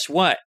 And guess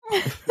what?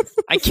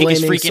 I kick his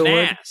Flaming freaking sword?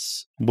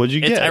 ass. What'd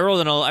you get? I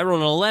rolled an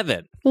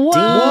 11. Whoa.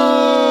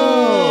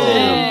 Whoa.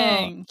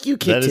 Dang. You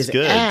kicked That is his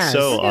good. ass.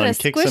 So I gotta on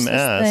kick squish some this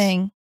ass,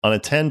 thing. on a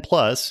 10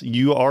 plus,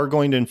 you are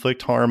going to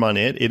inflict harm on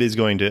it. It is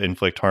going to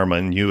inflict harm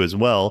on you as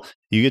well.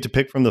 You get to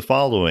pick from the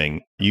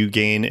following. You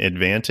gain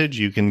advantage.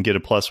 You can get a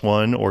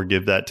 +1 or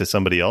give that to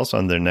somebody else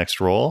on their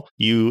next roll.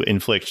 You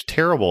inflict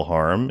terrible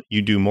harm.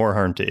 You do more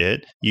harm to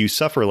it. You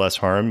suffer less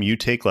harm. You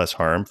take less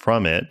harm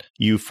from it.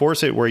 You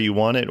force it where you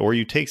want it, or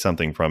you take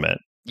something from it.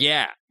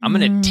 Yeah, I'm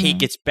gonna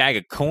take its bag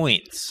of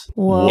coins.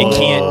 Whoa.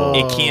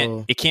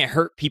 It can't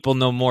hurt people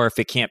no more if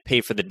it can't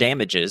pay for the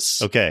damages.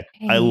 Okay.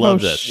 I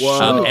love this.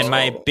 Whoa. And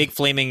my big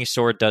flaming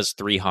sword does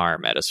 3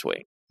 harm at a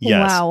swing.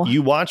 Yes. Wow.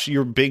 You watch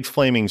your big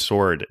flaming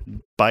sword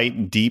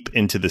bite deep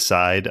into the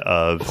side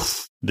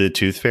of the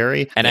Tooth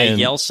Fairy. And I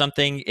yell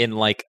something in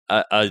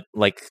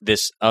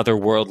this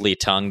otherworldly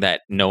tongue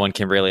that no one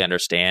can really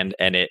understand,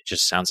 and it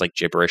just sounds like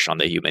gibberish on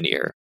the human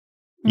ear.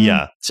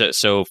 Yeah.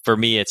 So for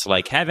me, it's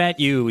like, have at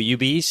you, you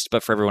beast.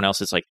 But for everyone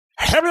else, it's like,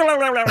 And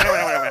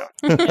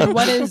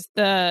what is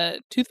the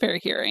Tooth Fairy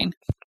hearing?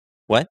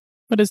 What?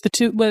 What is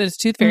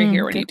Tooth Fairy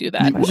hear when you do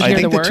that? Does it I hear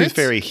think the the Tooth words?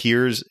 Fairy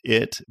hears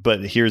it,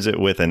 but hears it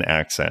with an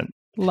accent.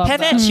 Love have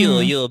that. at you,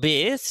 you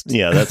beast.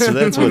 Yeah, that's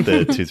what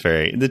the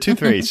Tooth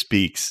Fairy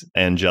speaks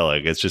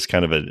angelic. It's just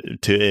kind of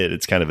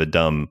it's kind of a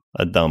dumb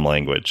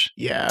language.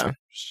 Yeah.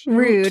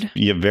 Rude.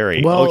 Yeah,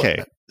 very. Well,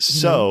 okay.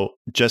 So,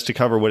 just to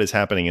cover what is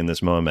happening in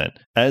this moment,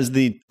 as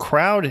the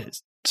crowd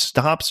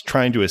stops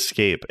trying to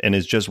escape and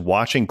is just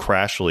watching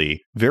Crashly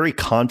very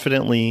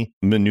confidently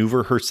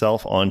maneuver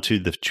herself onto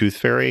the Tooth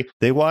Fairy,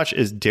 they watch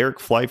as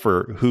Derek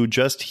Pfeiffer, who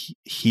just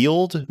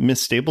healed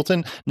Miss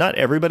Stapleton. Not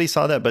everybody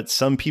saw that, but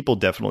some people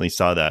definitely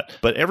saw that.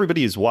 But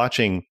everybody is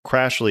watching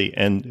Crashly,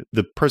 and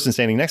the person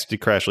standing next to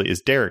Crashly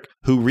is Derek,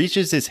 who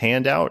reaches his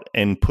hand out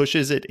and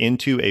pushes it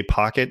into a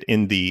pocket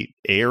in the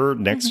air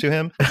next to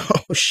him,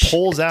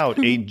 pulls out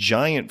a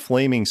giant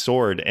flaming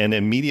sword, and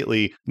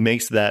immediately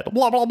makes that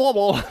blah, blah, blah,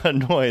 blah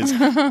noise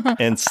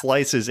and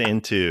slices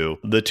into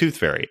the Tooth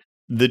Fairy.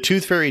 The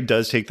Tooth Fairy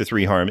does take the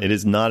 3 harm. It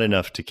is not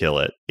enough to kill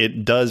it.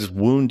 It does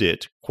wound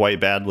it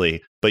quite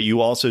badly, but you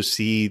also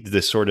see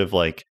this sort of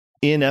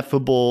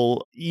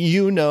ineffable,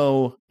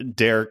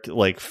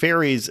 Derek,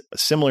 fairies,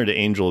 similar to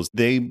angels,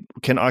 they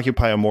can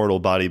occupy a mortal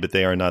body, but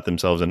they are not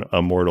themselves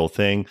a mortal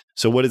thing.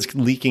 So what is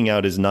leaking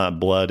out is not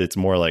blood. It's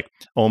more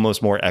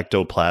almost more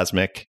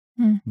ectoplasmic,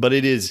 but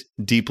it is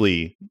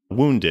deeply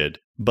wounded.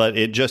 But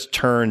it just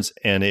turns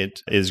and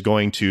it is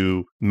going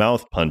to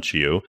mouth punch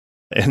you.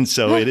 And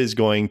so it is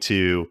going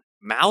to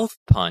Mouth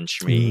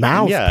punch me.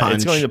 Punch.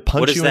 it's going to What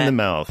punch is you in that? the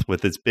mouth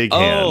with its big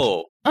hand.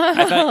 Oh,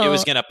 I thought it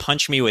was going to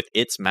punch me with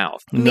its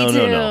mouth. No.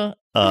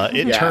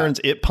 Me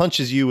too. It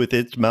punches you with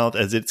its mouth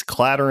as it's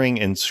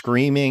clattering and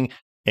screaming,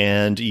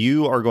 and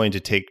you are going to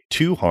take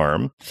 2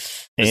 harm.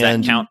 Does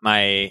that count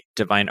my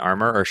divine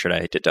armor, or should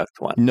I deduct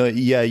 1? No,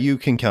 yeah, you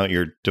can count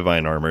your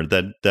divine armor.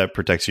 That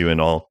protects you in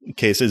all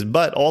cases.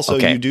 But also,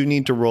 Okay. you do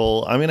need to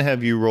roll. I'm going to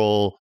have you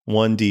roll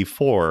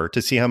 1d4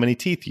 to see how many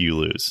teeth you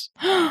lose.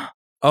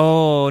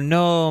 Oh,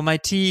 no, my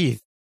teeth.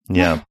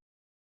 Yeah.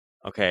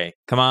 Okay,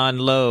 come on,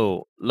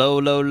 low.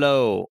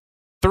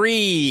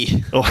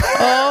 3.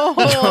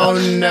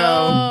 Oh,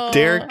 no.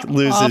 Derek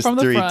loses from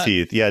the 3 front.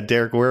 teeth. Yeah,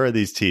 Derek, where are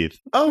these teeth?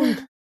 Oh,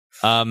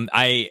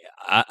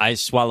 I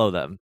swallow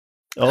them.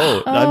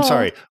 Oh, I'm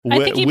sorry. I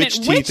think he Which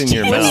meant teeth in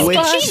your teeth? mouth? Which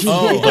Which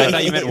Oh, I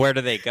thought you meant where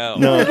do they go?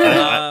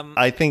 No,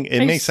 I think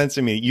it I makes s- sense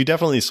to me. You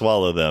definitely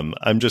swallow them.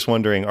 I'm just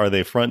wondering, are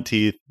they front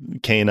teeth,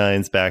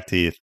 canines, back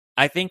teeth?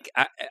 I think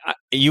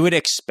you would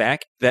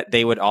expect that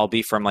they would all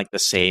be from the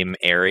same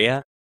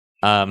area.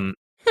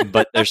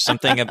 But there's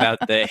something about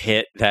the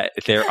hit that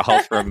they're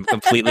all from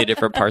completely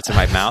different parts of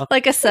my mouth.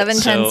 Like a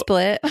 7-10 So-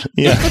 split.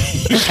 Yeah.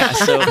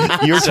 So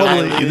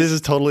This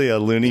is totally a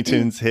Looney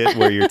Tunes hit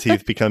where your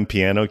teeth become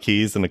piano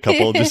keys and a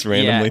couple just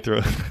randomly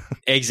throw.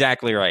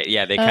 Exactly right.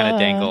 Yeah, they kind of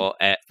dangle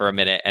for a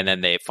minute and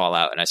then they fall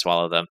out and I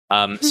swallow them.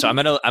 So I'm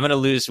gonna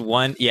lose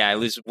 1. Yeah, I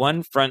lose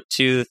 1 front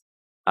tooth,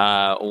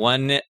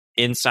 1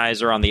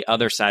 incisor on the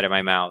other side of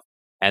my mouth,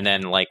 and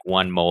then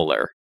 1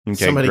 molar.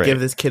 Okay, somebody great.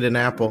 give this kid an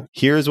apple.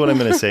 Here's what I'm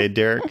going to say,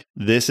 Derek.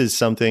 This is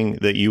something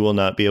that you will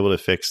not be able to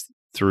fix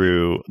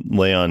through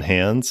lay on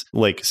hands.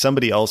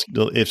 Somebody else,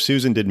 if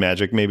Susan did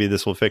magic, maybe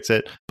this will fix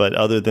it. But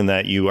other than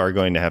that, you are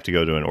going to have to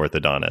go to an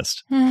orthodontist.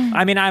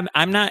 I mean,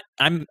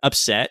 I'm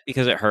upset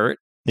because it hurt,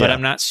 but Yeah.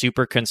 I'm not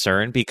super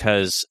concerned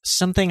because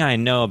something I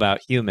know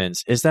about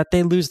humans is that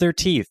they lose their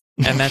teeth.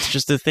 And that's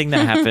just the thing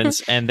that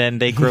happens. And then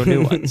they grow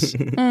new ones.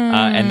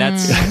 And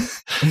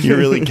that's You're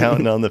really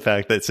counting on the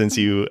fact that since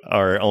you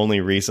are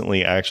only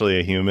recently actually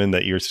a human,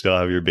 that you still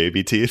have your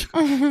baby teeth.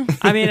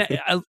 I mean,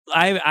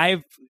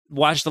 I've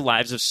watched the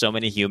lives of so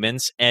many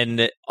humans,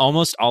 and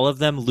almost all of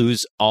them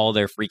lose all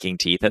their freaking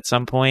teeth at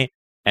some point,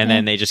 and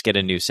then they just get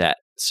a new set.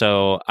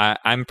 So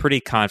I'm pretty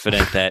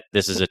confident that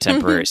this is a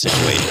temporary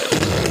situation.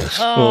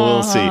 Well,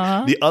 we'll see.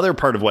 The other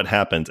part of what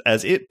happens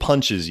as it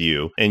punches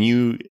you and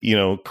you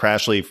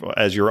Crashly,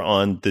 as you're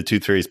on the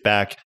Tooth Fairy's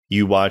back,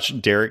 you watch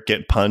Derek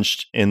get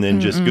punched and then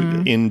just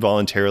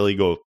involuntarily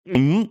go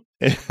and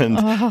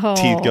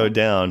teeth go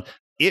down.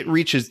 It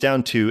reaches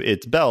down to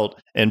its belt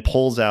and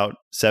pulls out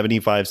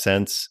 75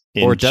 cents.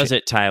 Or does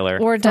it, Tyler?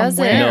 Or does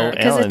it? No,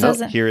 Alan, it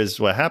doesn't. here is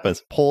what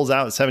happens. Pulls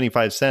out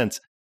 75 cents.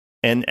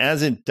 And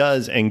as it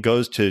does and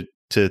goes to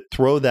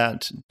throw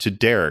that to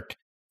Derek,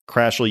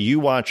 Crashly, you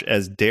watch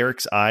as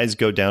Derek's eyes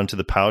go down to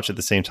the pouch at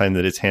the same time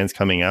that his hand's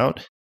coming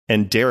out.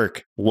 And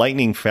Derek,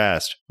 lightning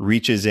fast,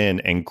 reaches in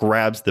and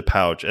grabs the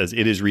pouch as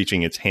it is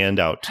reaching its hand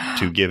out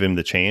to give him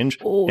the change.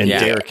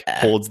 Derek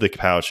holds the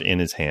pouch in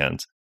his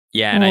hands.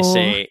 Yeah, and I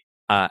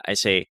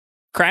say,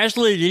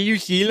 Crashly, did you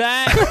see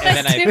that?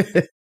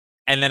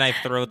 And then I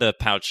throw the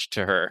pouch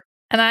to her.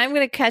 And I'm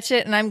going to catch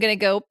it and I'm going to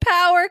go,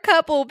 power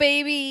couple,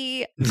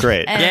 baby.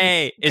 Great.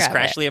 Yay. Is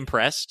Crashly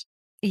impressed?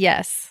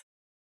 Yes.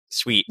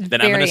 Sweet.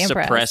 Then I'm going to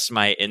suppress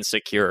my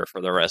insecure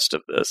for the rest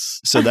of this.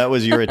 So that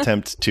was your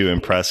attempt to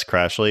impress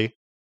Crashly?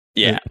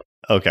 Yeah.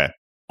 Okay.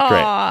 Great.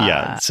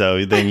 Yeah.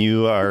 So then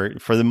you are,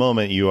 for the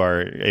moment, you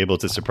are able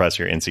to suppress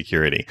your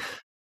insecurity.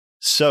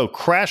 So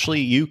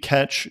Crashly, you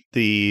catch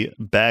the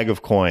bag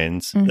of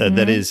coins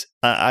that is,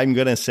 I'm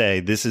going to say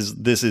this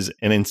is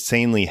an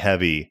insanely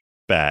heavy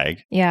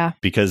bag. Yeah.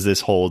 Because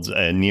this holds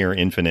a near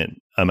infinite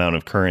amount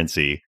of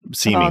currency,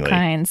 seemingly. Of all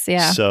kinds,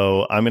 yeah.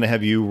 So I'm going to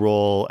have you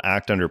roll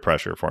Act Under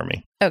Pressure for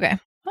me.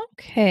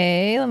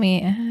 Okay, let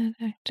me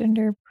act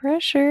under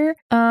pressure.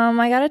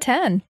 I got a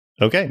 10.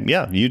 Okay,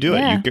 yeah, you do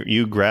it.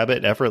 You grab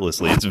it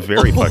effortlessly. It's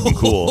very fucking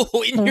cool.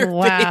 In your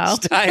face,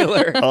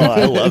 Tyler. Oh,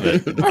 I love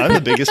it. I'm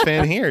the biggest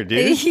fan here,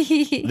 dude.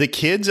 The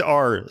kids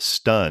are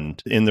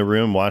stunned in the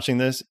room watching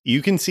this.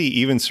 You can see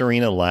even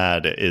Serena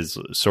Ladd is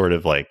sort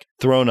of like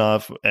thrown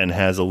off and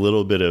has a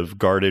little bit of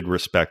guarded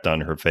respect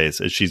on her face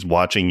as she's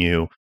watching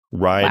you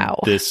ride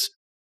this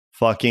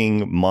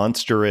fucking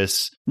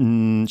monstrous,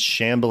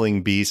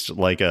 shambling beast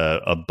like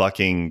a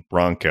bucking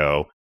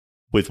bronco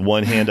with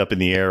one hand up in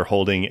the air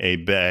holding a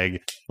bag,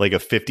 like a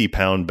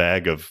 50-pound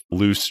bag of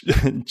loose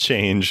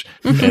change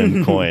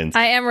and coins.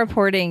 I am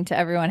reporting to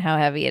everyone how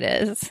heavy it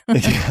is.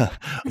 Yeah.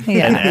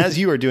 And as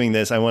you are doing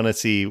this, I want to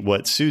see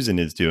what Susan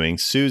is doing.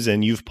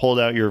 Susan, you've pulled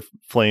out your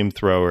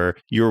flamethrower.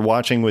 You're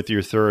watching with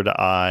your third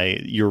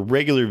eye. Your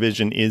regular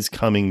vision is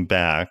coming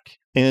back.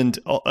 And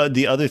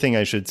the other thing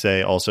I should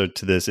say also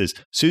to this is,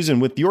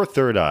 Susan, with your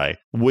third eye,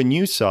 when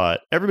you saw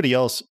it, everybody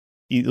else,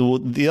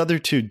 the other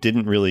two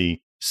didn't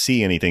really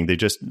see anything. They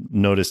just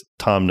noticed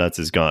Tom Nuts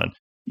is gone.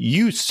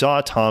 You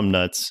saw Tom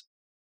Nuts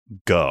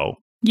go.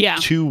 Yeah.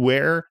 To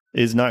where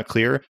is not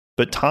clear,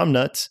 but Tom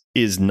Nuts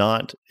is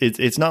not,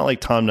 it's not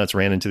like Tom Nuts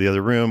ran into the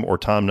other room or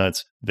Tom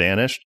Nuts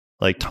vanished.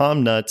 Like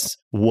Tom Nuts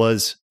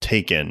was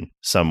taken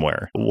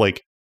somewhere.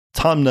 Like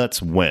Tom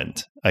Nuts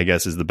went, I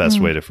guess is the best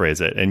way to phrase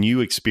it. And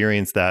you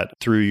experienced that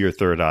through your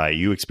third eye.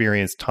 You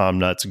experienced Tom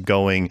Nuts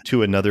going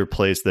to another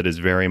place that is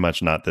very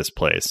much not this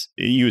place.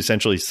 You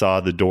essentially saw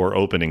the door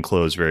open and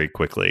close very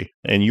quickly.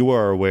 And you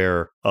are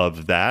aware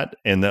of that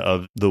and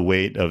of the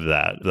weight of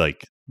that.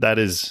 Like that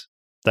is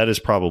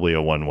probably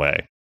a one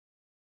way.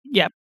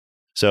 Yep.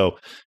 So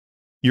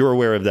you're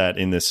aware of that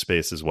in this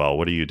space as well.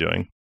 What are you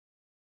doing?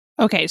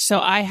 Okay, so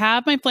I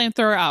have my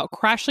flamethrower out.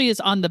 Crashly is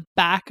on the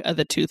back of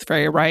the Tooth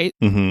Fairy, right?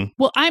 Mm-hmm.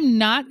 Well, I'm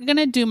not going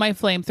to do my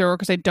flamethrower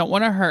because I don't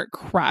want to hurt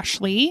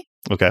Crashly.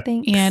 Okay.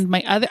 Thanks. And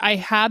I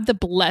have the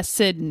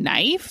Blessed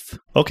Knife.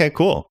 Okay,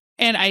 cool.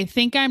 And I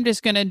think I'm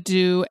just going to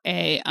do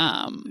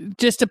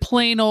just a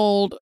plain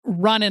old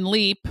run and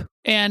leap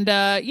and,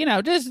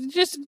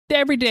 just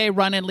everyday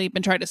run and leap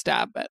and try to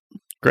stab it.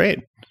 Great.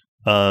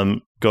 Go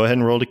ahead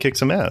and roll to kick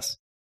some ass.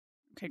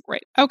 Okay,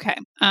 great. Okay.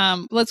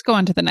 Let's go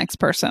on to the next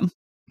person.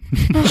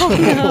 Oh,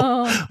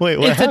 no. Wait,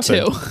 what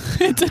happened?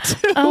 It's a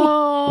 2.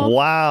 Oh.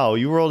 Wow,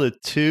 you rolled a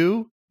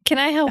 2? Can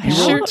I help You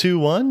you? rolled 2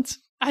 1s?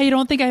 I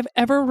don't think I've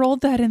ever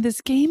rolled that in this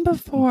game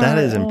before. That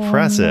is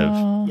impressive.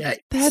 Oh, no. Yikes.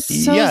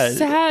 That's so Yeah.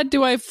 sad.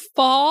 Do I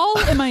fall?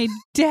 Am I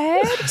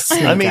dead?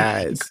 I mean,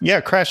 guys.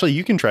 yeah, Crashly,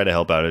 you can try to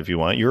help out if you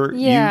want.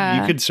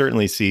 You could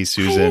certainly see I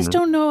Susan. just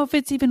don't know if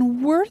it's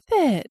even worth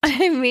it.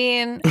 I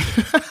mean,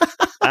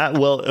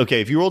 Well,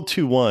 okay, if you rolled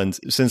 2 1s,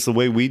 since the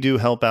way we do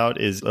help out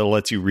is it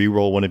lets you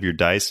re-roll one of your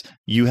dice,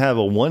 you have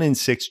a 1 in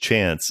 6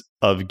 chance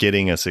of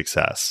getting a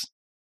success.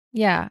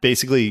 yeah,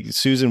 Basically,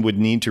 Susan would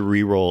need to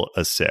re-roll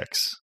a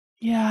 6.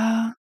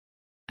 Yeah.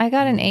 I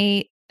got an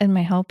 8 in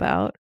my help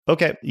out.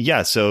 Okay,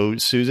 yeah, so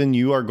Susan,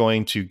 you are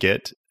going to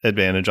get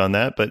advantage on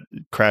that, but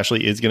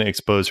Crashly is going to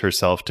expose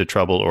herself to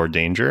trouble or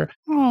danger.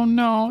 Oh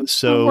no. It's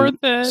So, not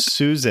worth it.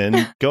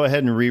 Susan, go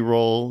ahead and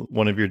re-roll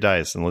one of your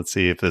dice, and let's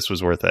see if this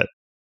was worth it.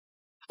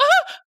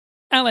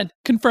 Alan,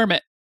 confirm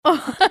it.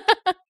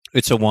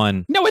 It's a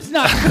 1. No, it's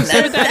not.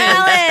 Consider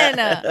that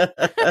Alan!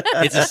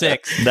 It's a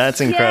 6. That's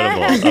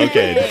incredible. Yay!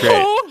 Okay, great.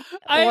 Oh,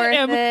 I Worth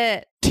am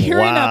it.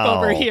 tearing up Wow.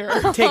 over here.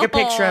 Take a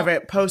picture of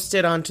it, post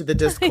it onto the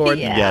Discord.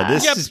 Yeah,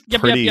 this Yep, is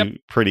yep, pretty yep, yep.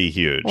 pretty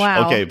huge.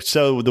 Wow. Okay,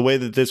 so the way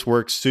that this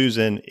works,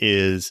 Susan,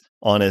 is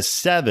on a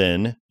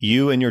 7,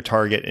 you and your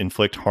target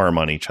inflict harm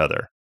on each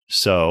other.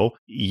 So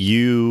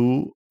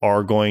you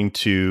are going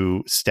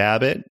to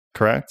stab it,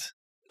 correct?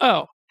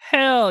 Oh,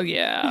 hell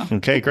yeah.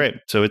 Okay, great.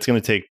 So it's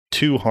going to take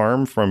 2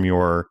 harm from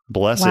your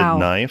blessed Wow.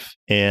 knife,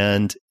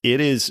 and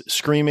it is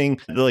screaming.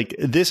 Like,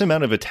 this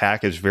amount of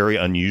attack is very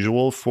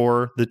unusual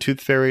for the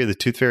Tooth Fairy. The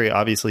Tooth Fairy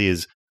obviously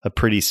is a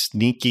pretty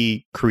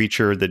sneaky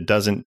creature that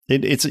doesn't.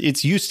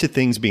 It's used to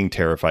things being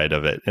terrified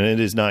of it, and it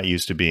is not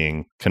used to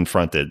being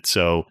confronted.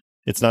 So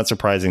it's not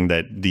surprising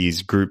that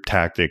these group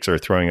tactics are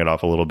throwing it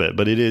off a little bit.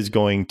 But it is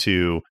going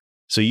to.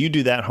 So you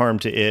do that harm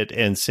to it,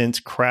 and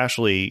since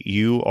Crashly,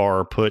 you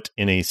are put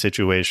in a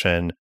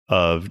situation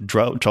of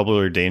trouble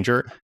or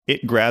danger,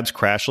 it grabs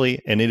Crashly,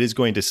 and it is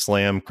going to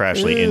slam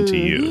Crashly into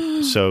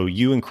you. So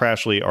you and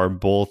Crashly are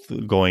both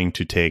going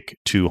to take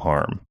 2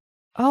 harm.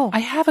 Oh, I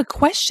have a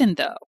question,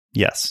 though.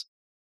 Yes.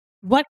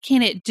 What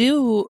can it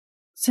do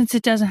since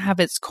it doesn't have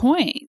its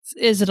coins?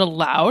 Is it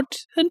allowed to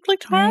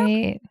inflict harm?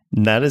 right.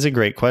 That is a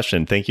great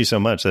question. Thank you so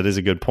much. That is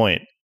a good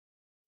point.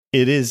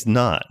 It is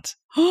not.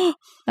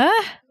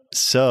 Ah,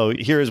 So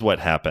here's what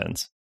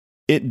happens.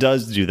 It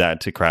does do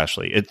that to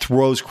Crashly. It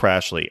throws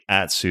Crashly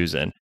at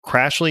Susan.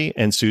 Crashly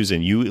and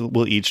Susan, you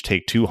will each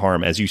take 2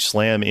 harm as you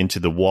slam into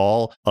the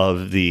wall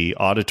of the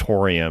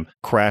auditorium.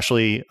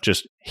 Crashly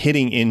just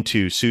hitting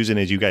into Susan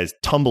as you guys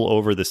tumble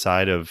over the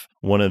side of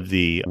one of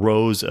the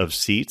rows of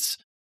seats.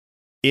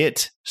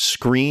 It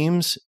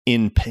screams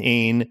in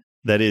pain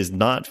that is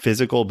not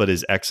physical but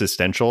is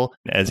existential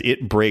as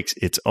it breaks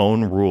its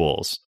own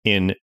rules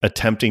in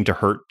attempting to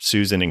hurt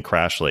Susan and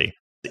Crashly.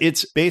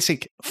 Its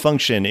basic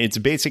function, its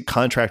basic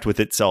contract with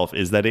itself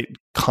is that it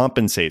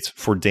compensates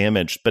for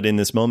damage, but in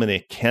this moment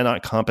it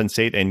cannot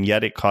compensate, and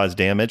yet it caused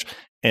damage.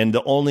 And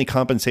the only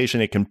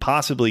compensation it can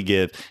possibly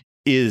give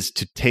is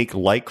to take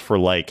like for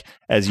like,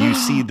 as you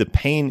see the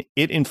pain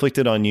it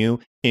inflicted on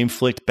you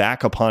inflict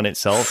back upon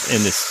itself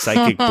in this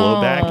psychic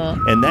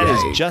blowback. And that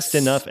is just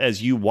enough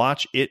as you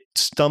watch it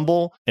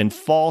stumble and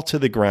fall to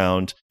the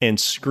ground and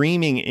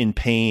screaming in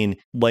pain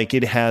like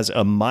it has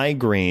a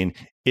migraine.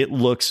 It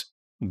looks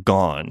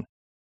gone.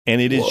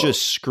 And it is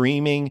just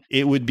screaming.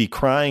 It would be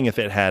crying if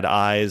it had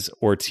eyes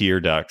or tear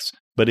ducts,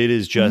 but it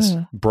is just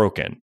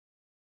broken.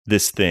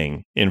 This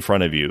thing in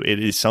front of you.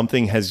 It is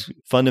something has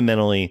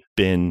fundamentally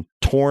been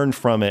torn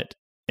from it,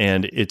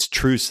 and its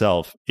true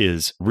self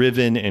is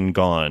riven and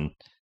gone.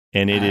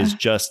 And it is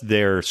just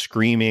there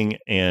screaming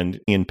and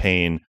in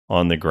pain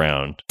on the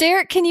ground.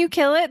 Derek, can you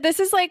kill it? This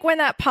is like when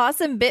that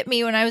possum bit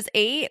me when I was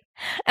 8,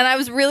 and I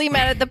was really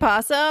mad at the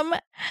possum,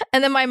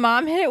 and then my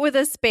mom hit it with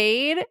a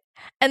spade,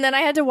 and then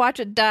I had to watch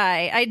it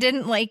die. I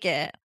didn't like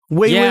it.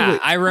 Wait.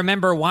 I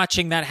remember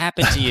watching that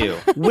happen to you.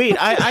 Wait,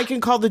 I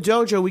can call the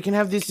dojo. We can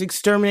have this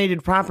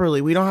exterminated properly.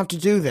 We don't have to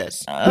do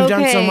this. We've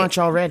done so Okay. much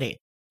already.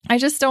 I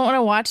just don't want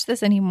to watch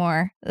this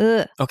anymore.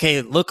 Ugh.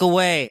 Okay, look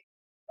away.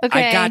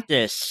 Okay. I got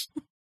this.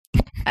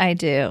 I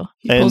do.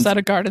 He pulls And- out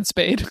a garden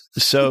spade.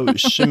 So,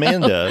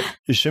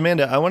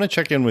 Shamanda, I want to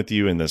check in with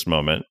you in this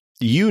moment.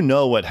 You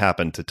know what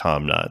happened to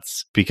Tom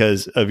Nuts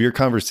because of your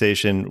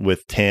conversation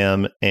with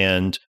Tam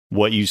and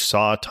what you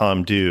saw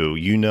Tom do.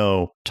 You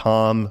know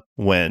Tom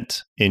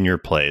went in your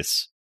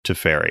place to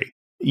Fairy.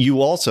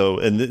 You also,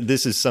 and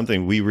this is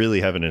something we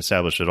really haven't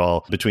established at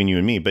all between you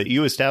and me, but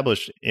you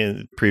established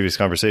in previous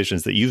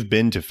conversations that you've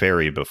been to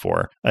Fairy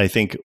before. I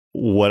think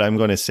what I'm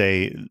going to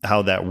say,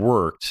 how that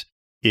worked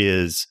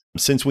is,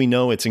 since we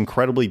know it's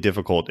incredibly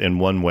difficult in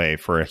one way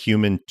for a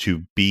human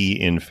to be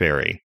in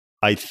Fairy,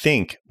 I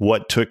think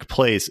what took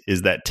place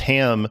is that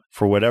Tam,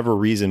 for whatever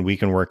reason we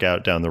can work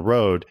out down the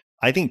road,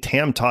 I think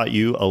Tam taught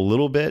you a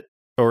little bit,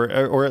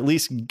 or at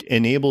least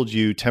enabled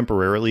you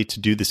temporarily to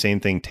do the same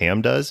thing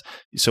Tam does.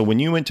 So when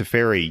you went to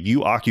Fairy,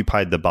 you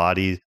occupied the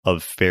body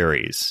of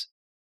fairies.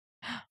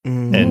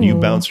 And you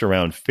bounced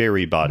around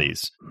fairy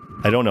bodies.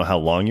 I don't know how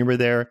long you were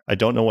there. I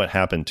don't know what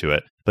happened to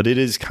it, but it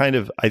is kind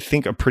of, I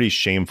think, a pretty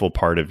shameful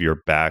part of your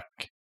back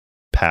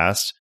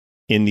past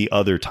in the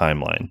other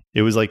timeline.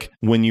 It was like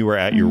when you were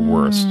at your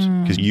worst,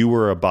 because you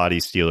were a body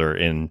stealer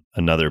in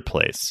another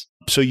place.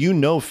 So you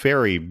know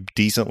Fairy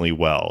decently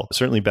well,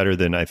 certainly better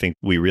than I think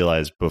we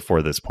realized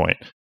before this point.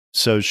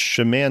 So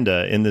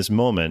Shamanda, in this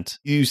moment,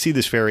 you see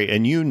this fairy,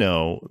 and you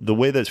know the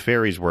way that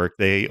fairies work,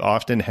 they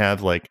often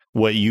have like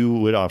what you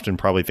would often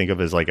probably think of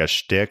as like a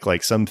shtick,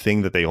 like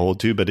something that they hold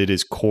to, but it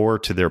is core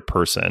to their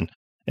person.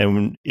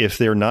 And if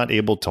they're not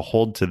able to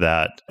hold to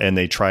that and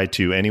they try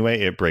to anyway,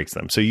 it breaks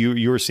them. So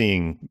you're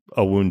seeing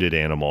a wounded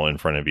animal in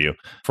front of you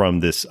from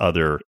this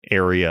other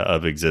area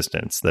of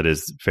existence that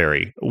is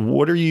fairy.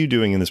 What are you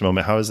doing in this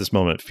moment? How is this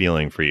moment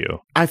feeling for you?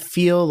 I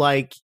feel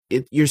like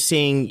you're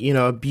seeing,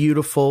 a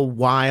beautiful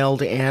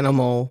wild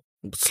animal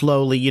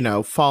slowly,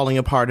 falling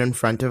apart in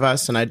front of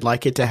us. And I'd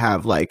like it to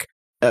have like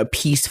a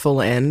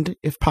peaceful end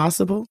if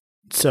possible.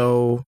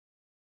 So,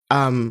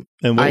 And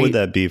what would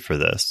that be for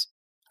this?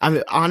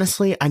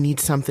 honestly, I need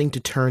something to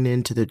turn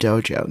into the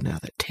dojo now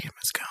that Tam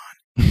is gone.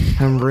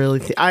 I'm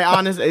really. I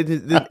honestly,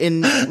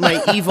 in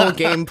my evil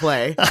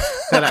gameplay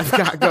that I've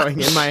got going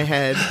in my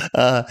head,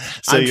 so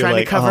I'm you're trying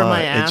like, to cover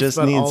my ass,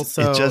 but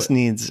also it just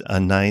needs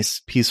a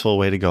nice, peaceful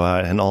way to go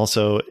out, and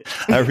also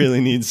I really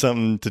need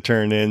something to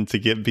turn in to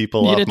get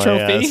people Need off a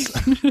my trophy.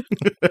 ass.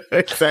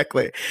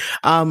 Exactly.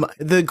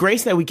 The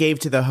grace that we gave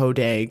to the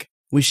Hodag,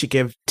 we should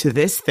give to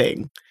this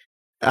thing.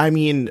 I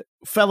mean,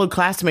 fellow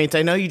classmates,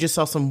 I know you just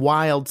saw some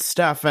wild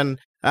stuff, and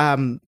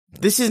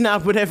this is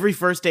not what every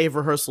first day of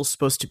rehearsal is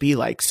supposed to be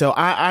like. So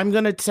I'm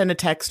going to send a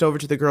text over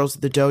to the girls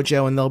at the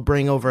dojo, and they'll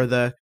bring over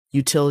the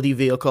utility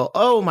vehicle.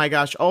 Oh my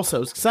gosh.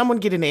 Also, someone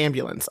get an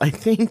ambulance. I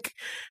think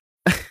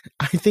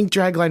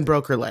Dragline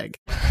broke her leg.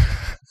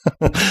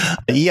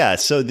 Yeah.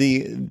 So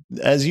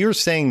as you're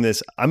saying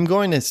this, I'm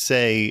going to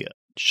say,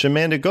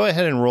 Shamanda, go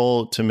ahead and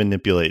roll to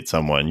manipulate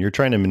someone. You're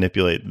trying to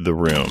manipulate the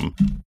room.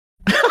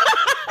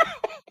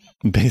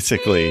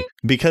 Basically,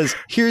 because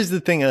here's the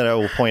thing that I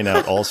will point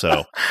out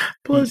also.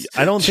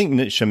 I don't think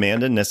that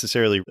Shamanda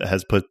necessarily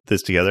has put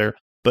this together,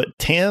 but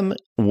Tam,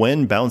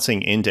 when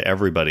bouncing into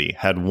everybody,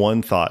 had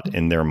one thought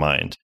in their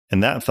mind,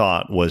 and that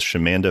thought was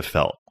Shamanda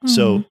felt. Mm-hmm.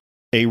 So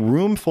a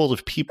room full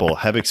of people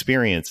have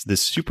experienced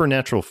this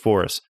supernatural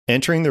force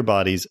entering their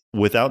bodies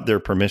without their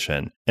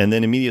permission and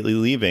then immediately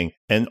leaving.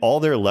 And all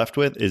they're left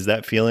with is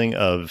that feeling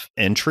of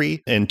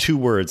entry and two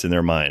words in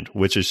their mind,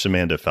 which is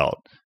Shamanda felt.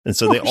 And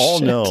so they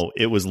all know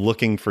it was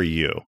looking for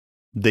you.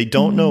 They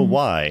don't know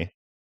why,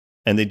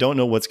 and they don't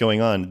know what's going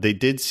on. They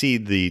did see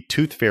the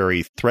tooth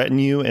fairy threaten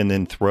you and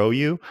then throw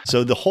you.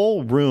 So the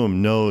whole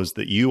room knows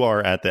that you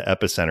are at the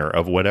epicenter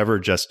of whatever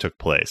just took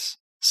place.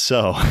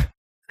 So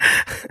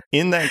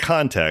in that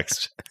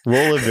context,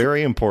 roll a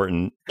very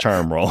important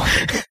charm roll.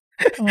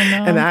 Oh, no.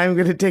 And I'm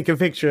going to take a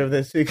picture of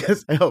this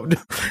because I hope no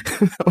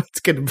one's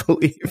going to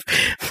believe.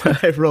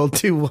 But I rolled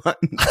 2 1s.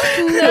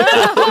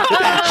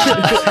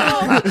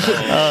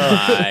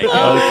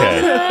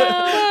 Okay.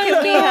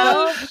 Can we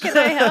help? Can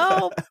I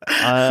help?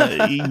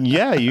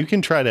 Yeah, you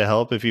can try to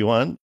help if you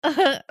want.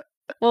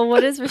 Well, what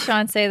does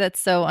Rashawn say that's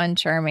so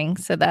uncharming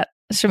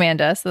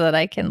Shamanda, so that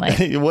I can I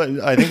think what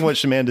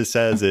Shamanda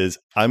says is,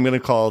 I'm going to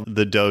call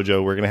the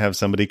dojo. We're going to have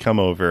somebody come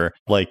over.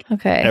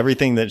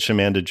 Everything that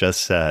Shamanda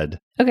just said.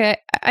 Okay.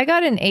 I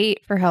got an 8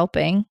 for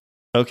helping.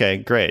 Okay,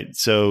 great.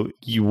 So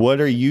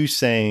what are you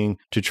saying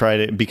to try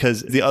to,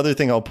 because the other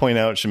thing I'll point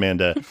out,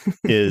 Shamanda,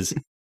 is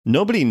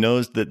nobody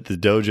knows that the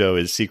dojo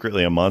is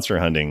secretly a monster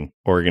hunting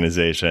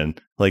organization.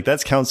 Like,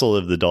 that's Council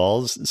of the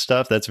Dolls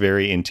stuff. That's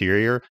very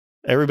interior.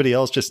 Everybody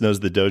else just knows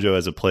the dojo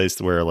as a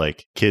place where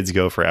like kids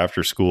go for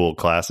after school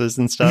classes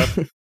and stuff.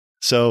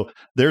 So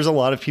there's a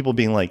lot of people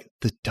being like,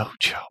 the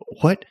dojo,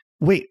 what?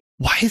 Wait,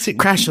 why is it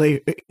Crashly?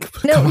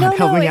 No,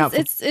 help me out.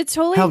 It's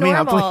totally help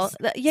normal.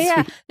 Me out,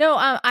 yeah. No,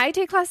 I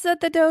take classes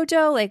at the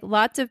dojo. Like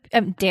lots of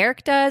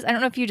Derek does. I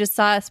don't know if you just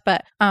saw us,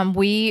 but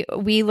we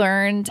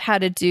learned how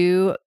to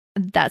do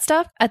that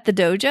stuff at the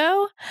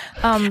dojo.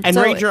 And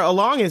Ranger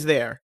Along is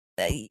there.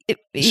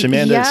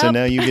 Shamanda, yep. So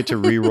now you get to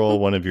re-roll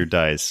one of your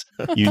dice.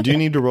 You do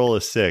need to roll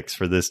a 6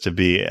 for this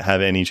to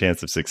have any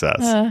chance of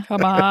success.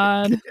 Come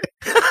on.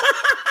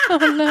 Oh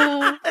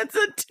no. That's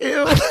a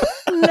 2.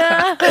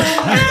 No.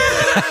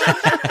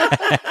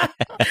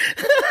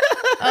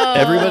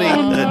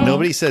 Everybody,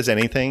 nobody says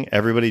anything.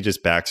 Everybody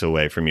just backs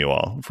away from you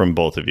all, from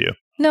both of you.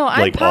 No,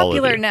 I'm like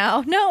popular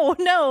now.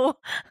 No.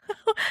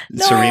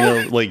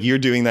 Serena, like you're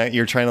doing that.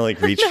 You're trying to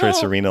like reach for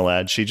Serena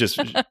Ladd. She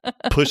just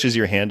pushes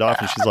your hand off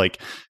and she's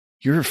like,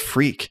 "You're a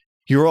freak.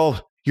 You're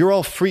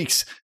all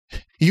freaks.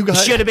 You got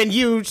should have been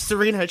you,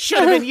 Serena. Should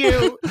have been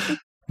you."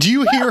 Do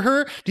you hear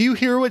her? Do you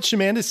hear what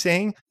Shamanda's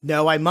saying?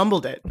 No, I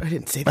mumbled it. I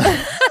didn't say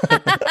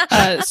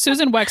that.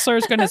 Susan Wexler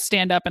is going to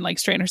stand up and like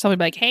straighten herself and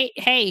be like,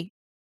 hey,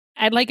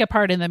 I'd like a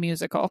part in the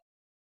musical.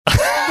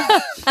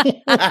 What?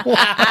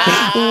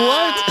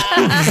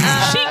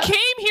 She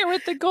came here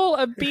with the goal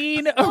of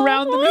being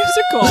around the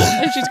musical,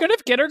 and she's going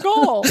to get her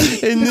goal.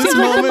 In this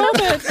moment,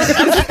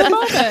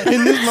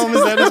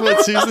 that is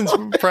what Susan's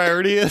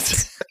priority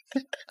is.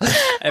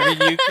 I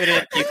mean,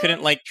 you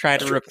couldn't like try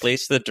to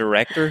replace the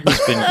director who's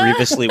been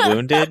grievously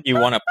wounded. You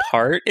want a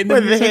part in the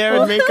with musical? the hair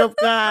and makeup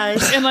guy.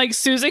 And like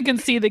Susan can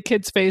see the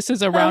kids'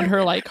 faces around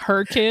her, like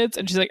her kids,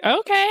 and she's like,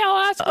 "Okay, I'll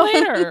ask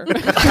later."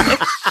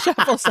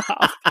 Shuffles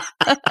off.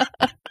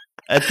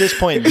 At this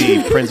point,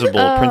 the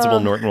Principal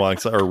Norton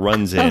walks or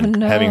runs in,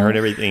 having heard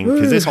everything,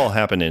 because this all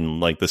happened in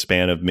like the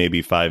span of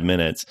maybe 5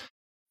 minutes.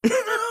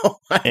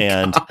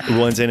 And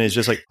runs in and is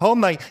just like, "Oh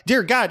my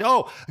dear God!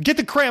 Oh, get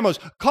the Cramos,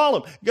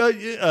 call him,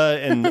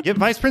 and get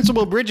Vice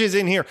Principal Bridges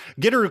in here.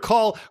 Get her to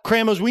call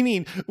Cramos. We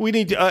need.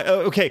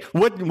 Okay,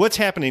 what's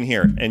happening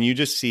here?" And you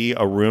just see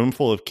a room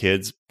full of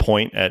kids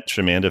point at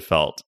Shamanda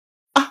Felt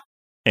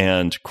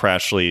and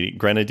Crashly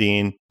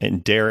Grenadine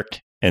and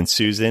Derek and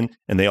Susan,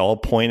 and they all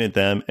point at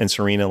them. And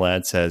Serena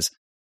Ladd says,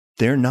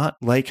 "They're not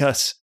like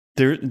us.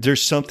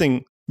 There's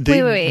something.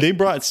 They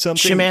brought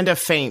something." Shamanda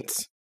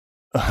faints.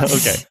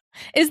 Okay.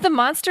 Is the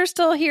monster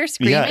still here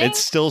screaming? Yeah, it's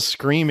still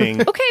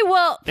screaming. Okay,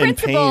 well, in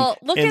Principal,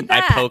 pain. look And at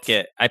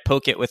that. I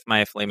poke it with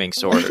my flaming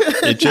sword,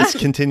 It just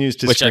continues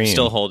to which scream. I'm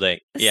still holding.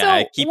 Yeah, So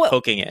I keep what-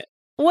 poking it.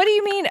 What do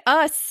you mean,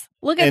 us?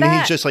 Look at And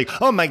that. he's just like,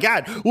 oh my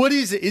God, what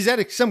is it? Is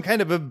that some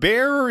kind of a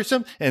bear or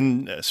something?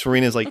 And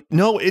Serena's like,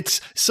 no, it's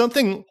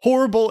something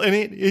horrible and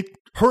it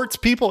hurts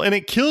people and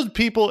it killed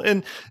people.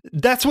 And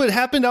that's what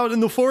happened out in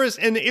the forest.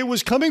 And it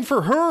was coming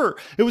for her.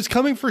 It was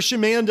coming for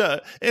Shamanda.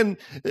 And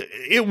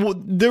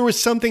there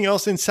was something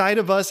else inside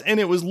of us and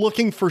it was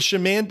looking for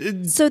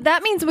Shamanda. So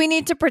that means we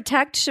need to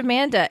protect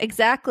Shamanda.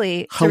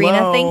 Exactly. Hello.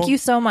 Serena, thank you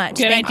so much.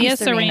 Good Thank idea, you,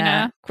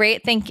 Serena.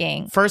 Great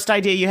thinking. First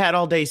idea you had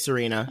all day,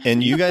 Serena.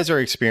 And you guys are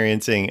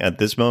experiencing at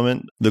this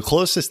moment the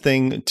closest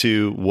thing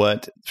to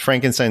what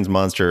Frankenstein's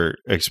monster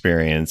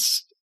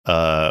experienced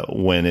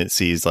when it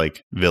sees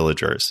like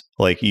villagers.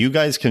 Like you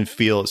guys can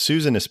feel,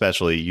 Susan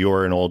especially,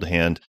 you're an old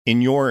hand.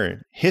 In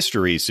your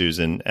history,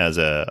 Susan, as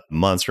a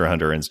monster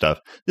hunter and stuff,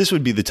 this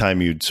would be the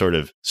time you'd sort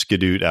of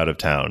skedoot out of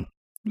town.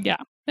 Yeah.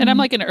 And I'm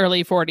like an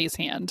early 40s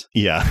hand.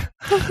 Yeah.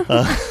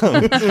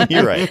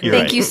 You're right.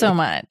 Thank you so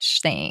much.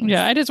 Thanks.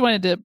 Yeah. I just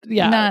wanted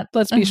to,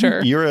 let's be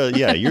sure.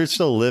 You're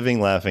still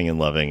living, laughing, and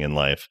loving in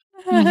life.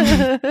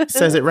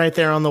 Says it right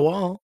there on the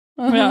wall.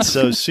 Yeah.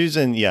 So,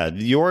 Susan,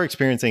 you're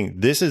experiencing,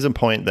 this is a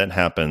point that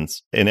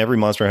happens in every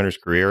Monster Hunter's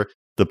career,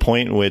 the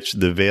point in which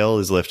the veil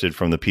is lifted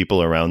from the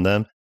people around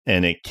them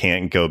and it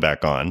can't go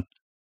back on.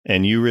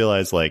 And you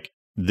realize, like,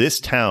 this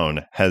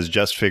town has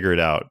just figured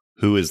out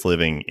who is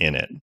living in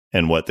it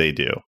and what they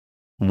do.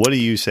 What do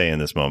you say in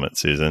this moment,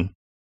 Susan?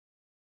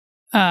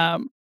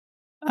 I'm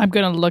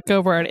going to look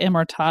over at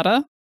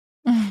Immortata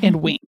and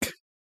wink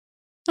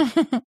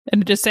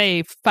and just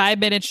say 5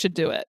 minutes should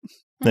do it.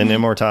 Then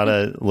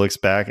Immortata looks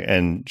back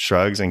and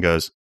shrugs and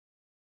goes,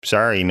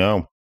 sorry,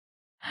 no.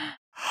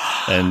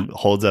 And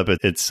holds up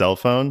its cell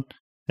phone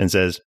and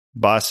says,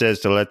 boss says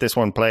to let this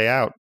one play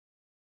out.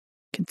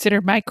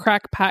 Consider my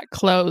crack pot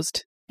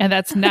closed. And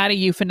that's not a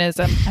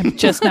euphemism. I'm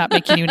just not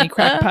making you any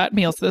crack pot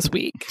meals this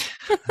week.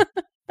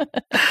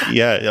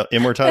 Yeah,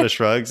 Immortata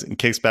shrugs and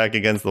kicks back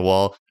against the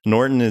wall.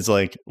 Norton is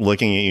like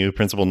looking at you.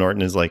 Principal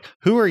Norton is like,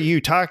 who are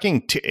you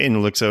talking to?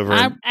 And looks over.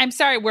 I'm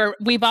sorry.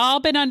 We've all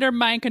been under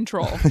mind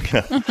control.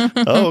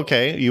 Oh,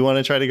 okay. You want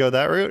to try to go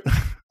that route?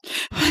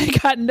 I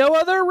got no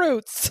other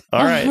routes.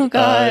 All right. Oh,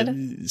 God.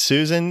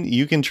 Susan,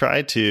 you can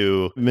try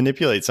to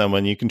manipulate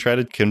someone. You can try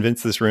to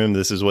convince this room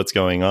this is what's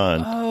going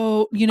on.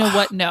 Oh, you know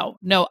what? No.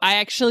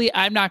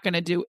 I'm not going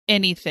to do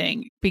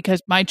anything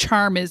because my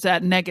charm is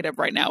at negative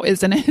right now,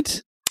 isn't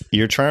it?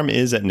 Your charm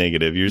is at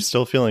negative. You're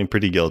still feeling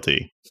pretty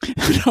guilty.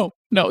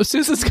 No.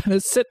 Susan's going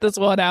to sit this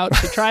one out.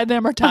 She tried the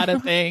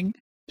Immortata thing.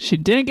 She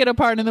didn't get a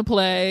part in the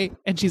play,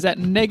 and she's at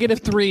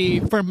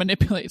 -3 for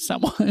manipulate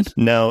someone.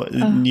 Now,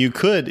 you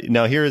could.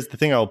 Now, here is the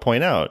thing I'll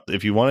point out.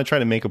 If you want to try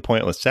to make a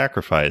pointless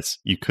sacrifice,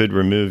 you could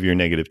remove your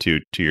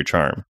 -2 to your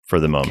charm for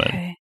the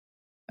moment.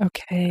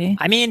 Okay.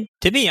 I mean,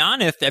 to be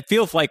honest, it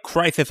feels like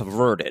crisis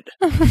averted.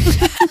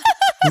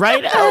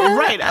 Right?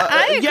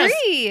 I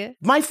agree. Yes.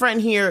 My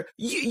friend here,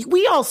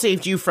 we all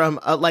saved you from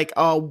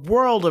a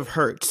world of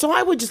hurt. So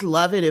I would just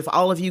love it if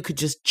all of you could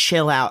just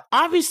chill out.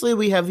 Obviously,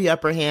 we have the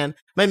upper hand.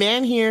 My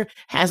man here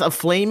has a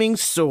flaming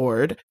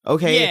sword.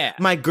 Okay, Yeah.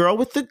 My girl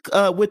with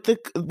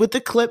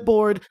the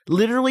clipboard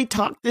literally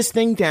talked this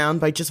thing down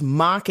by just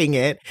mocking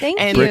it. Thank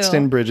And you.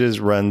 Brixton Bridges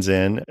runs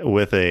in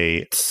with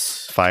a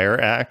fire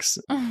axe,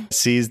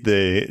 sees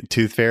the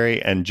tooth fairy,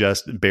 and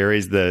just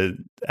buries the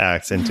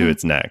axe into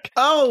its neck.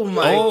 Oh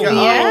my Oh,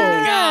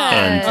 god!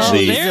 And Oh,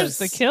 the- there's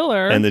the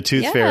killer. And the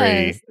tooth Yes.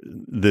 fairy,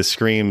 the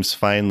screams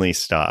finally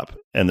stop,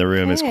 and the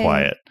room is Okay.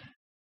 quiet.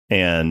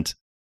 And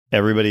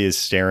everybody is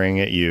staring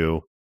at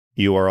you.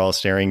 You are all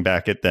staring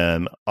back at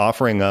them,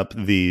 offering up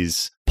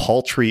these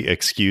paltry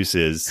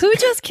excuses. Who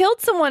just killed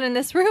someone in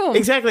this room?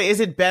 Exactly. Is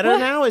it better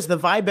now? Is the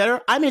vibe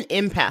better? I'm an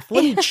empath.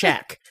 Let me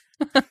check.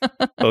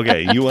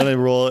 Okay, you want to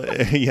roll?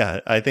 Yeah,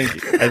 I think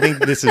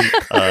this is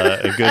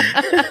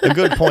a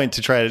good point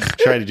to try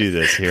to do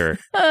this here.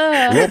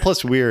 Roll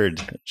plus weird,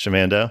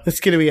 Shamanda. It's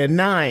going to be a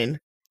 9.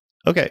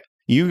 Okay,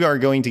 you are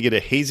going to get a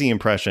hazy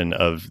impression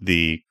of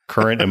the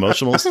current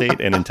emotional state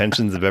and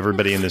intentions of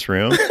everybody in this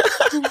room.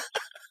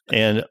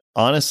 And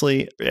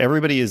honestly,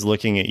 everybody is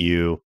looking at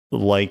you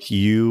like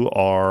you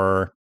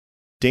are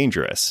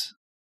dangerous.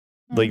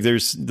 Like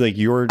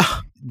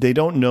they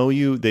don't know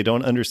you, they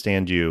don't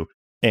understand you.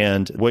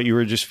 And what you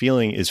were just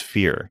feeling is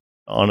fear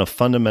on a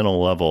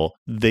fundamental level.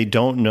 They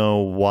don't know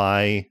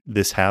why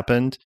this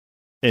happened.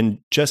 And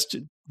just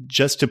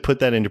to put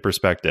that into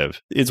perspective,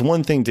 it's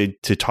one thing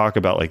to talk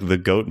about like the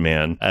goat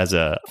man as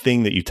a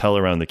thing that you tell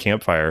around the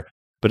campfire,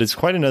 but it's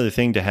quite another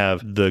thing to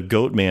have the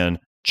goat man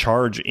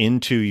charge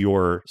into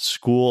your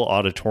school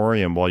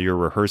auditorium while you're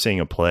rehearsing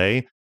a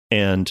play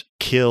and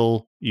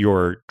kill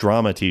your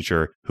drama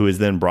teacher, who is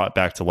then brought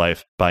back to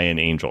life by an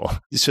angel.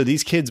 So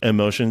these kids'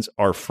 emotions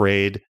are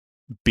frayed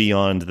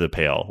beyond the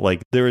pale.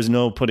 Like there is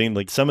no putting,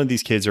 like some of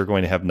these kids are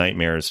going to have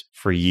nightmares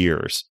for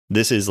years.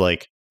 This is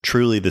like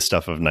truly the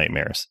stuff of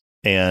nightmares.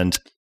 And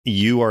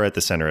you are at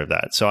the center of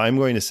that. So I'm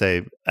going to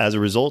say, as a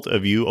result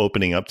of you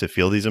opening up to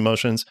feel these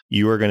emotions,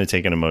 you are going to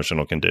take an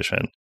emotional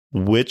condition.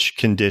 Which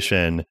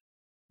condition,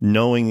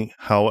 knowing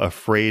how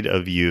afraid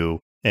of you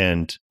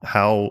and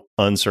how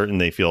uncertain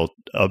they feel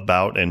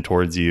about and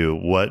towards you,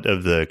 what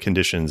of the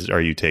conditions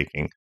are you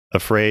taking?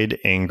 Afraid,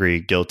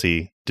 angry,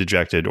 guilty,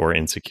 dejected, or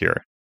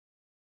insecure?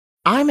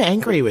 I'm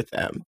angry with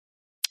them.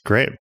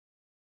 Great.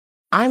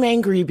 I'm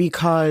angry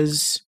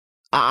because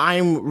I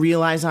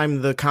realize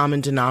I'm the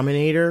common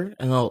denominator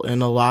in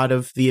a lot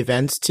of the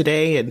events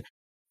today. And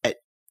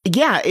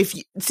yeah,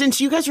 since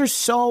you guys are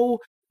so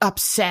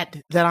upset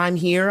that I'm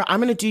here, I'm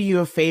going to do you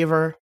a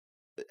favor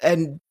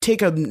and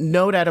take a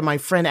note out of my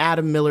friend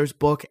Adam Miller's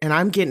book, and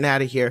I'm getting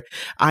out of here.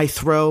 I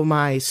throw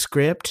my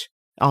script,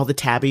 all the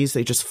tabbies,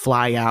 they just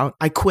fly out.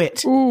 I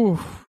quit. Ooh.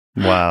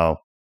 Wow.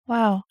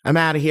 Wow. I'm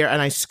out of here,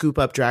 and I scoop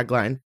up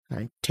Dragline.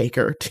 I take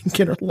her to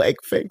get her leg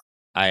fixed.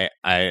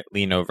 I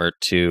lean over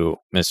to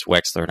Miss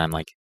Wexler and I'm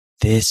like,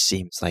 this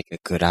seems like a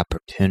good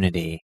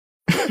opportunity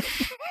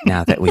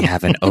now that we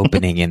have an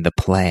opening in the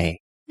play.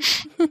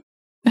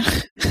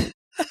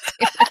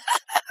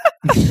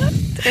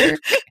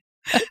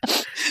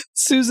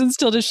 Susan's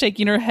still just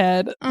shaking her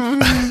head.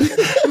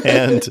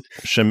 And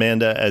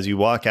Shamanda, as you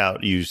walk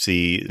out, you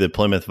see the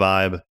Plymouth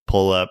Vibe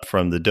pull up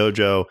from the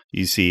dojo.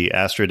 You see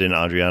Astrid and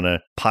Adriana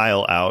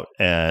pile out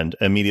and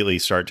immediately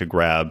start to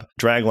grab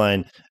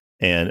Dragline.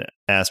 And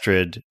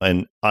Astrid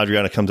and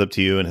Adriana comes up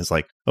to you and is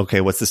like,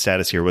 okay, what's the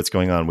status here? What's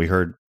going on? We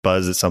heard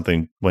buzz that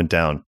something went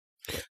down.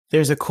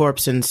 There's a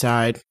corpse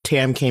inside.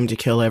 Tam came to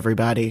kill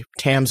everybody.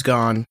 Tam's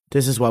gone.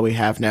 This is what we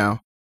have now.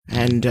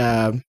 And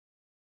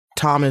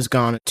Tom is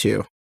gone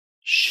too.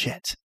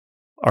 Shit.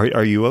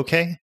 Are you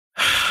okay?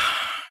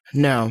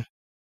 No.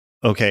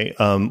 Okay.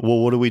 Well,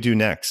 what do we do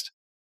next?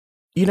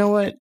 You know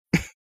what?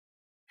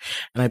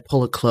 And I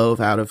pull a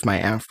clove out of my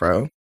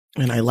afro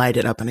and I light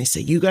it up and I say,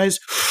 you guys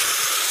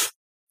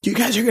are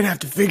going to have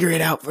to figure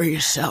it out for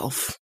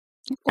yourself.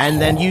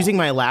 And then using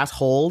my last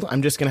hold,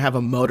 I'm just going to have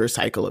a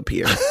motorcycle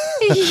appear.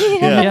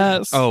 Yeah.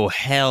 Yes. Oh,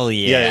 hell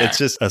yeah. Yeah, it's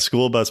just a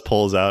school bus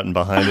pulls out and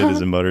behind it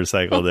is a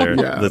motorcycle there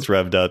that's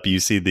revved up. You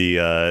see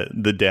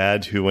the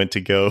dad who went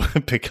to go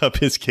pick up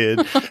his kid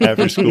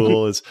after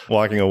school is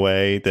walking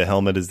away. The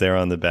helmet is there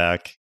on the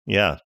back.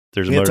 Yeah,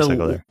 there's a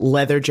motorcycle there.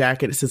 Leather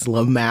jacket. It says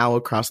Lamau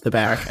across the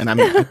back. And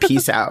I'm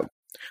peace out.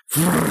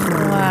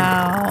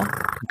 Wow.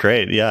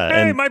 Great, yeah.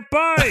 Hey, my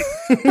bike!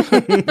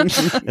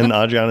 And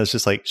Adriana's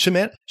just like,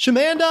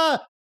 Shamanda!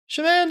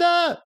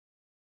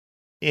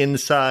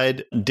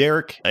 Inside,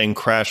 Derek and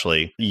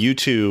Crashly, you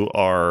two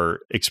are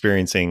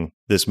experiencing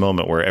this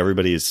moment where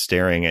everybody is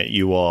staring at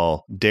you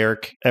all.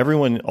 Derek,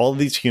 everyone, all of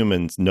these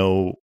humans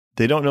know,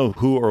 they don't know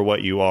who or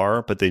what you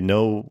are, but they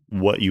know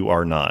what you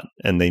are not.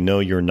 And they know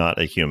you're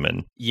not a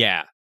human.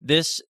 Yeah.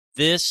 This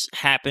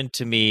happened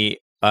to me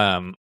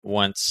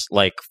once,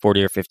 like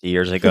 40 or 50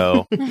 years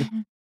ago,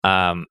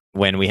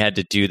 when we had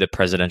to do the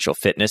presidential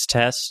fitness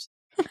test.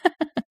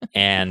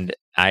 And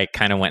I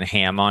kind of went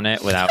ham on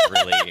it without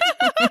really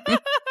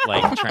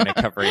like trying to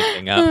cover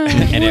anything up.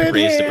 And it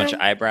raised a bunch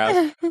of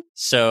eyebrows.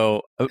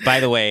 So,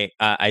 by the way,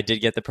 I did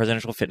get the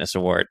Presidential Fitness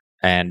Award,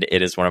 and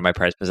it is one of my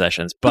prized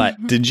possessions. But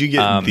did you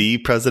get the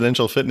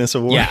Presidential Fitness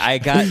Award? Yeah, I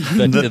got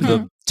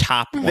the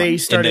top one. They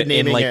started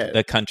naming like it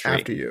the country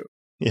after you.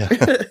 Yeah.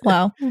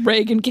 Wow.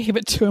 Reagan gave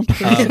it to him.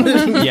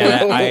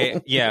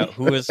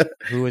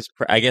 Who was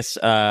I guess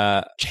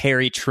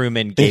Harry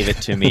Truman gave it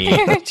to me.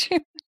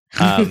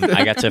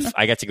 I got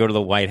to go to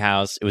the White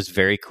House. It was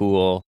very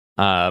cool.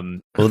 Well,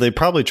 they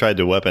probably tried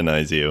to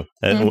weaponize you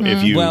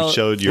if you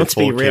showed your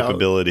full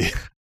capability.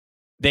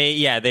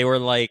 They were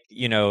like,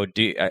 do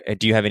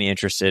you have any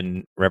interest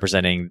in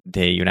representing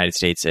the United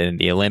States in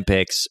the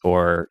Olympics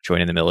or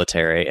joining the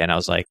military? And I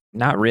was like,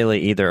 not really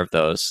either of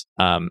those.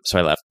 So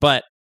I left.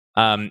 But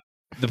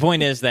the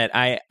point is that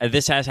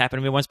this has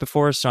happened to me once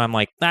before. So I'm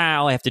like,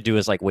 all I have to do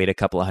is like wait a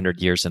couple of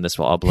 100 years and this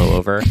will all blow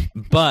over.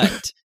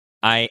 But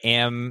I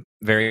am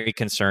very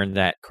concerned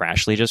that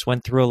Crashly just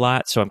went through a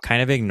lot, so I'm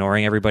kind of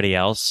ignoring everybody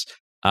else,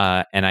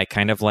 and I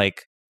kind of I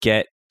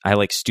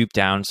stoop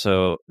down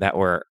so that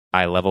we're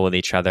eye level with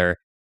each other,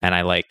 and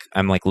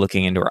I'm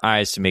looking into her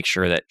eyes to make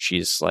sure that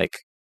she's like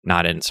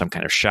not in some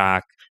kind of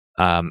shock,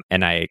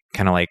 and I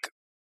kind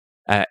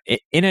of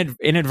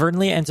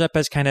inadvertently ends up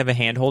as kind of a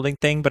hand holding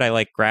thing, but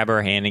I grab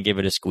her hand and give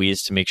it a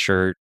squeeze to make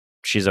sure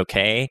she's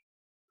okay,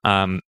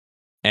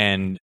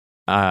 and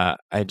I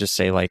just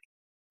say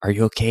are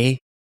you okay?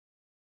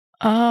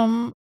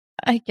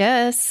 I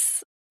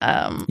guess.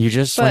 You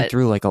just went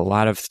through a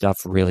lot of stuff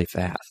really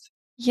fast.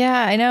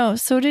 Yeah, I know.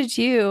 So did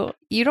you.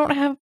 You don't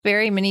have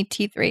very many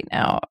teeth right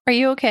now. Are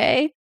you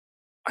okay?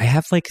 I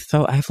have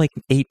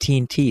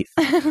 18 teeth.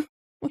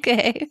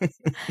 Okay.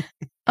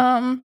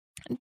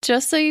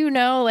 Just so you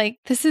know,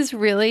 this is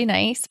really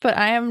nice, but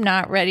I am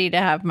not ready to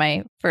have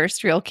my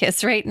first real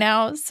kiss right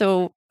now.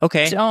 So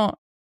okay.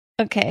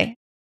 Okay.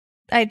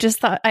 I just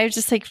felt a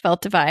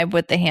vibe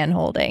with the hand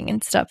holding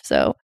and stuff.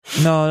 So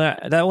no,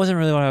 that wasn't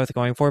really what I was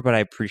going for, but I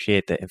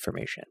appreciate the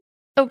information.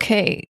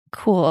 Okay,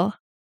 cool.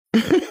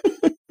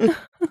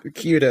 the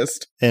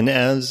cutest. And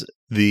as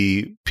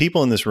the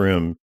people in this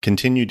room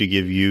continue to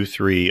give you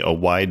three a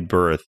wide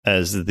berth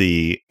as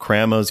the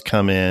Kramos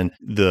come in,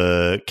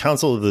 the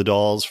Council of the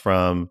Dolls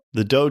from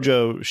the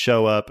dojo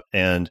show up,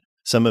 and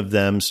some of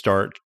them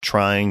start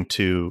trying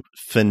to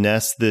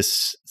finesse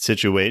this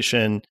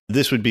situation.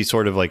 This would be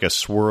sort of like a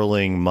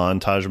swirling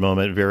montage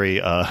moment, very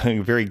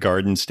very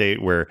Garden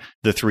State, where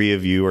the three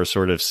of you are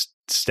sort of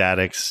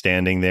static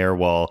standing there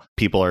while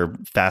people are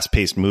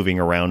fast-paced moving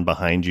around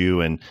behind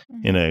you and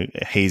in a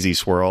hazy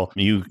swirl.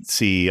 You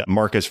see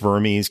Marcus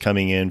Vermes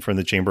coming in from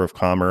the Chamber of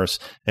Commerce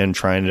and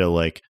trying to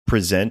like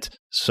present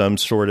some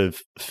sort of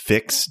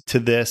fix to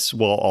this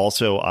while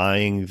also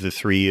eyeing the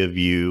three of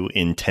you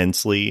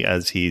intensely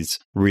as he's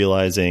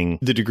realizing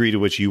the degree to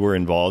which you were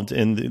involved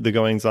in the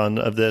goings-on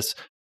of this.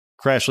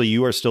 Crashly,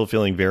 you are still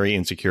feeling very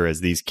insecure as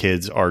these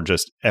kids are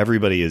just,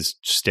 everybody is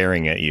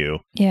staring at you.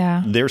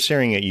 Yeah. They're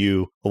staring at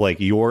you like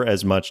you're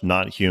as much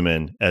not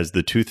human as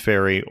the Tooth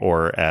Fairy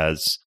or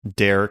as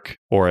Derek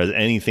or as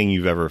anything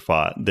you've ever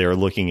fought. They're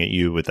looking at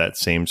you with that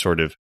same sort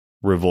of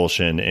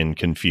revulsion and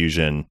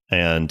confusion.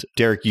 And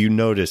Derek, you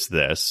notice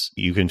this.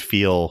 You can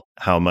feel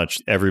how much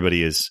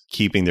everybody is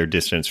keeping their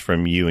distance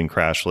from you and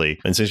Crashly.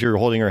 And since you're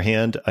holding her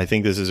hand, I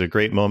think this is a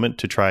great moment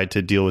to try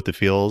to deal with the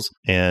feels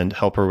and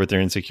help her with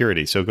their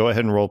insecurity. So go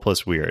ahead and roll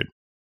plus weird.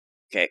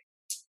 Okay.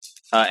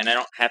 And I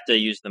don't have to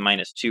use the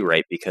 -2,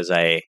 right? Because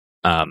I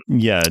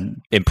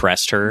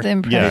impressed her.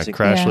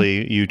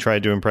 Crashly, you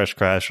tried to impress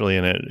Crashly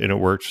and it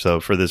worked.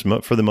 So for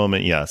the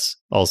moment, yes.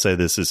 I'll say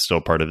this is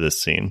still part of this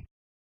scene.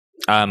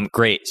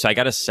 Great. So I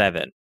got a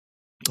 7.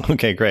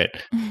 Okay, great.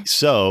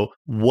 So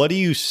what do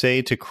you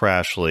say to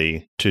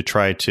Crashly to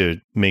try to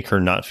make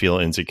her not feel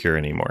insecure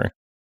anymore?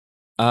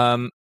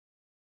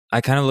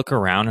 I kind of look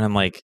around and I'm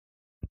like,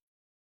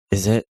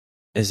 is it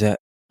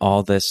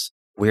all this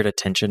weird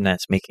attention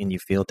that's making you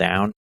feel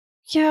down?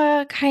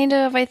 Yeah, kind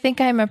of. I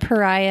think I'm a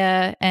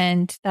pariah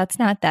and that's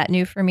not that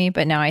new for me,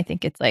 but now I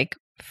think it's like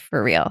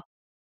for real.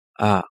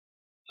 And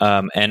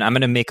I'm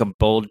going to make a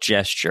bold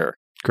gesture.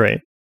 Great.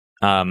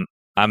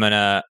 I'm going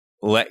to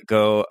let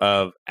go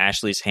of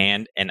Ashley's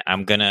hand and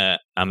I'm going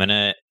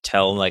to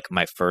tell like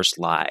my first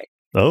lie.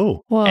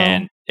 Oh. Whoa.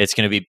 And it's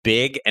going to be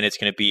big and it's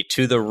going to be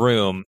to the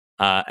room.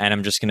 And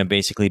I'm just going to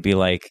basically be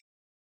like,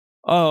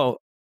 oh,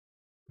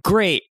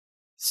 great.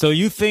 So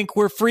you think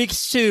we're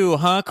freaks too,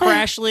 huh,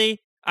 Crashly?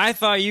 I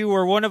thought you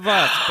were one of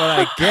us, but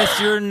I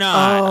guess you're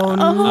not. Oh,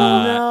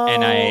 no.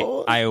 And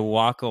I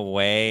walk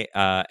away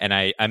and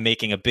I'm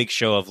making a big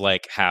show of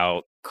like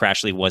how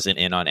Crashly wasn't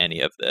in on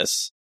any of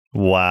this.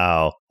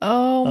 Wow.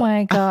 Oh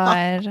my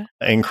God.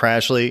 And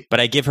Crashly. But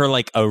I give her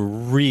like a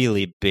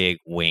really big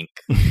wink.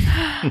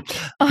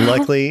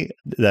 Luckily,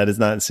 that is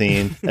not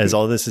seen. As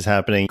all this is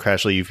happening,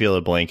 Crashly, you feel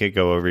a blanket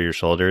go over your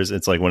shoulders.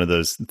 It's like one of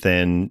those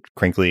thin,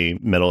 crinkly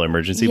metal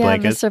emergency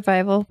blankets. The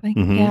survival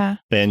blanket. Mm-hmm. Yeah.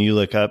 And you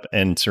look up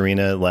and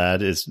Serena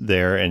Ladd is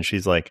there and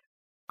she's like,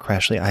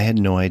 Crashly, I had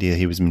no idea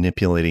he was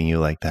manipulating you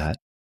like that.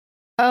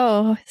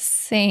 Oh,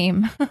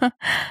 same.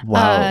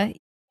 Wow.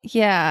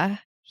 Yeah.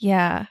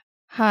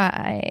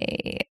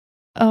 Hi.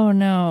 Oh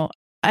no.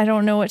 I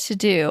don't know what to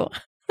do.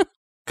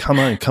 Come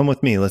on, come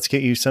with me. Let's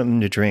get you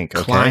something to drink.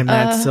 Okay. Climb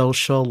that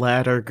social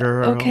ladder,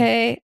 girl.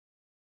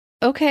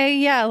 Okay,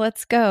 yeah,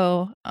 let's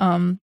go.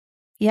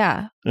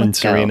 Yeah. And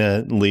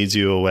Serena leads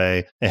you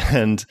away.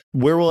 And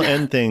where we'll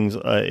end things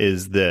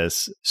is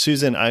this.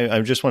 Susan,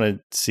 I just want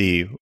to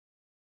see,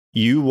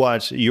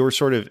 you're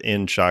sort of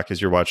in shock as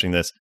you're watching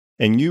this.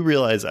 And you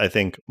realize, I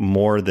think,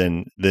 more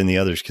than the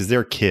others, because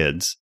they're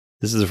kids.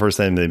 This is the first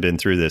time they've been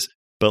through this.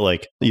 But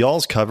like,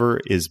 y'all's cover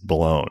is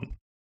blown.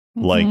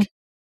 Mm-hmm. Like,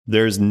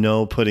 there's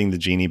no putting the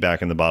genie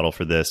back in the bottle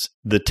for this.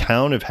 The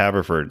town of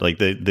Haverford, like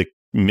the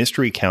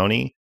Mystery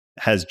County,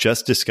 has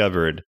just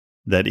discovered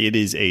that it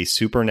is a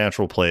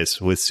supernatural place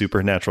with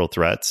supernatural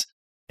threats.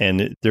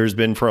 And there's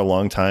been for a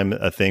long time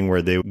a thing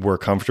where they were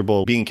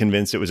comfortable being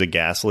convinced it was a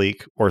gas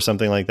leak or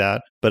something like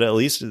that. But at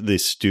least the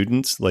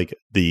students, like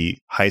the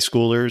high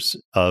schoolers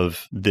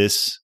of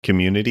this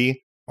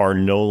community, are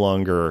no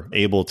longer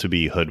able to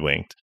be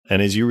hoodwinked.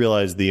 And as you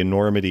realize the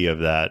enormity of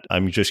that,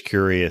 I'm just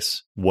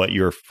curious what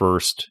your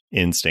first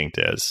instinct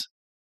is.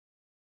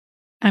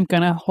 I'm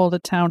going to hold a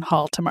town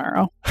hall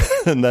tomorrow.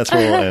 And that's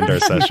where we'll end our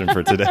session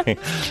for today.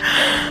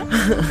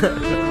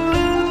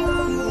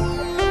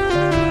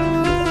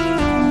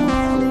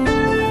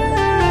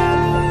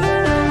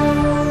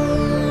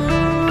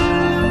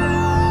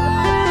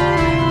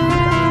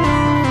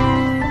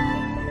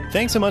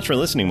 Thanks so much for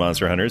listening,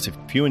 Monster Hunters.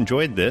 If you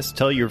enjoyed this,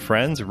 tell your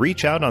friends,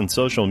 reach out on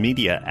social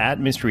media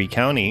at Mystery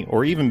County,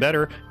 or even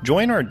better,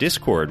 join our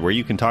Discord where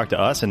you can talk to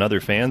us and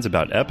other fans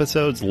about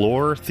episodes,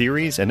 lore,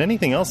 theories, and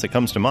anything else that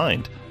comes to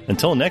mind.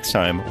 Until next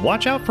time,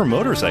 watch out for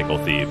motorcycle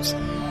thieves.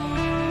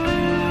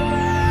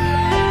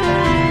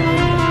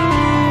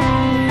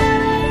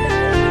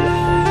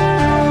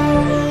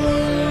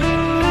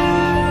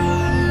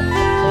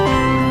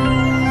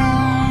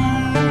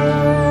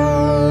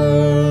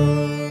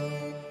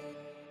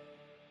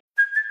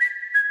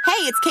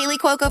 Kaylee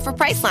Cuoco for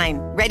Priceline.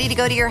 Ready to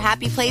go to your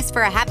happy place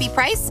for a happy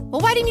price?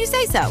 Well, why didn't you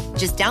say so?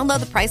 Just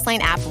download the Priceline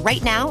app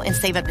right now and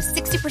save up to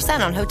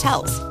 60% on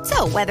hotels.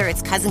 So whether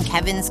it's Cousin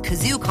Kevin's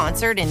Kazoo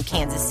Concert in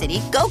Kansas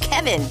City, go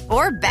Kevin,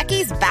 or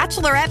Becky's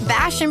Bachelorette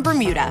Bash in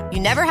Bermuda, you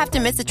never have to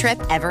miss a trip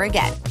ever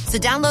again. So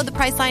download the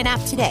Priceline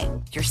app today.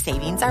 Your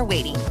savings are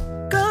waiting.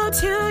 Go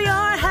to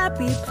your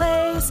happy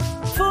place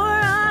for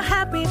a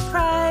happy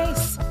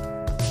price.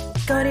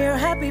 Go to your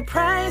happy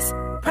price,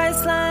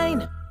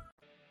 Priceline.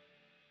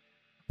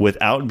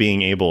 Without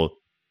being able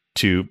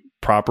to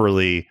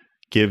properly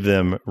give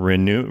them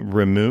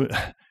remuneration.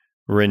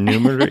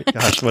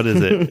 Gosh, what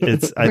is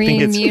it? I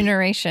think it's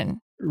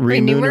remuneration.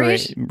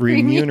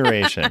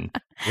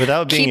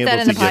 Without being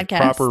able to give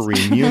proper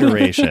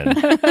remuneration.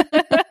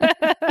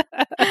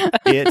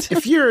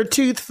 If you're a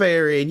tooth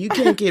fairy and you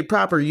can't get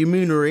proper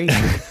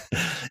remuneration,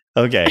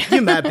 okay,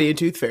 you might be a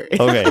tooth fairy.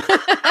 Okay.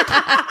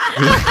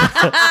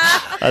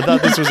 I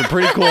thought this was a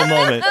pretty cool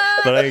moment,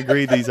 but I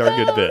agree these are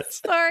good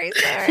bits. Sorry.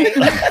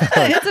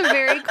 It's a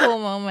very cool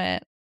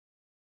moment.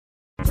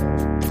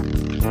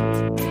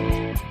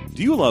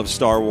 Do you love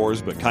Star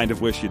Wars but kind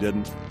of wish you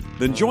didn't?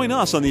 Then join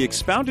us on the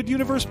Expounded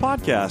Universe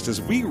podcast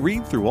as we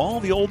read through all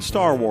the old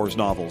Star Wars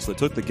novels that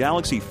took the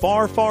galaxy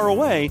far, far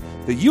away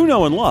that you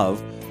know and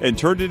love and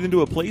turned it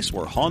into a place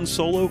where Han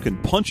Solo can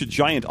punch a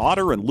giant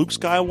otter and Luke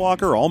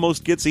Skywalker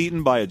almost gets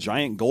eaten by a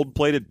giant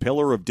gold-plated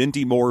pillar of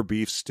Dinty Moore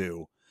beef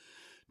stew.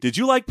 Did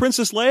you like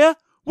Princess Leia?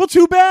 Well,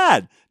 too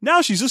bad!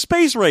 Now she's a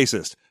space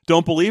racist.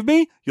 Don't believe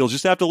me? You'll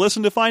just have to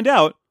listen to find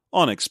out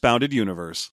on Expounded Universe.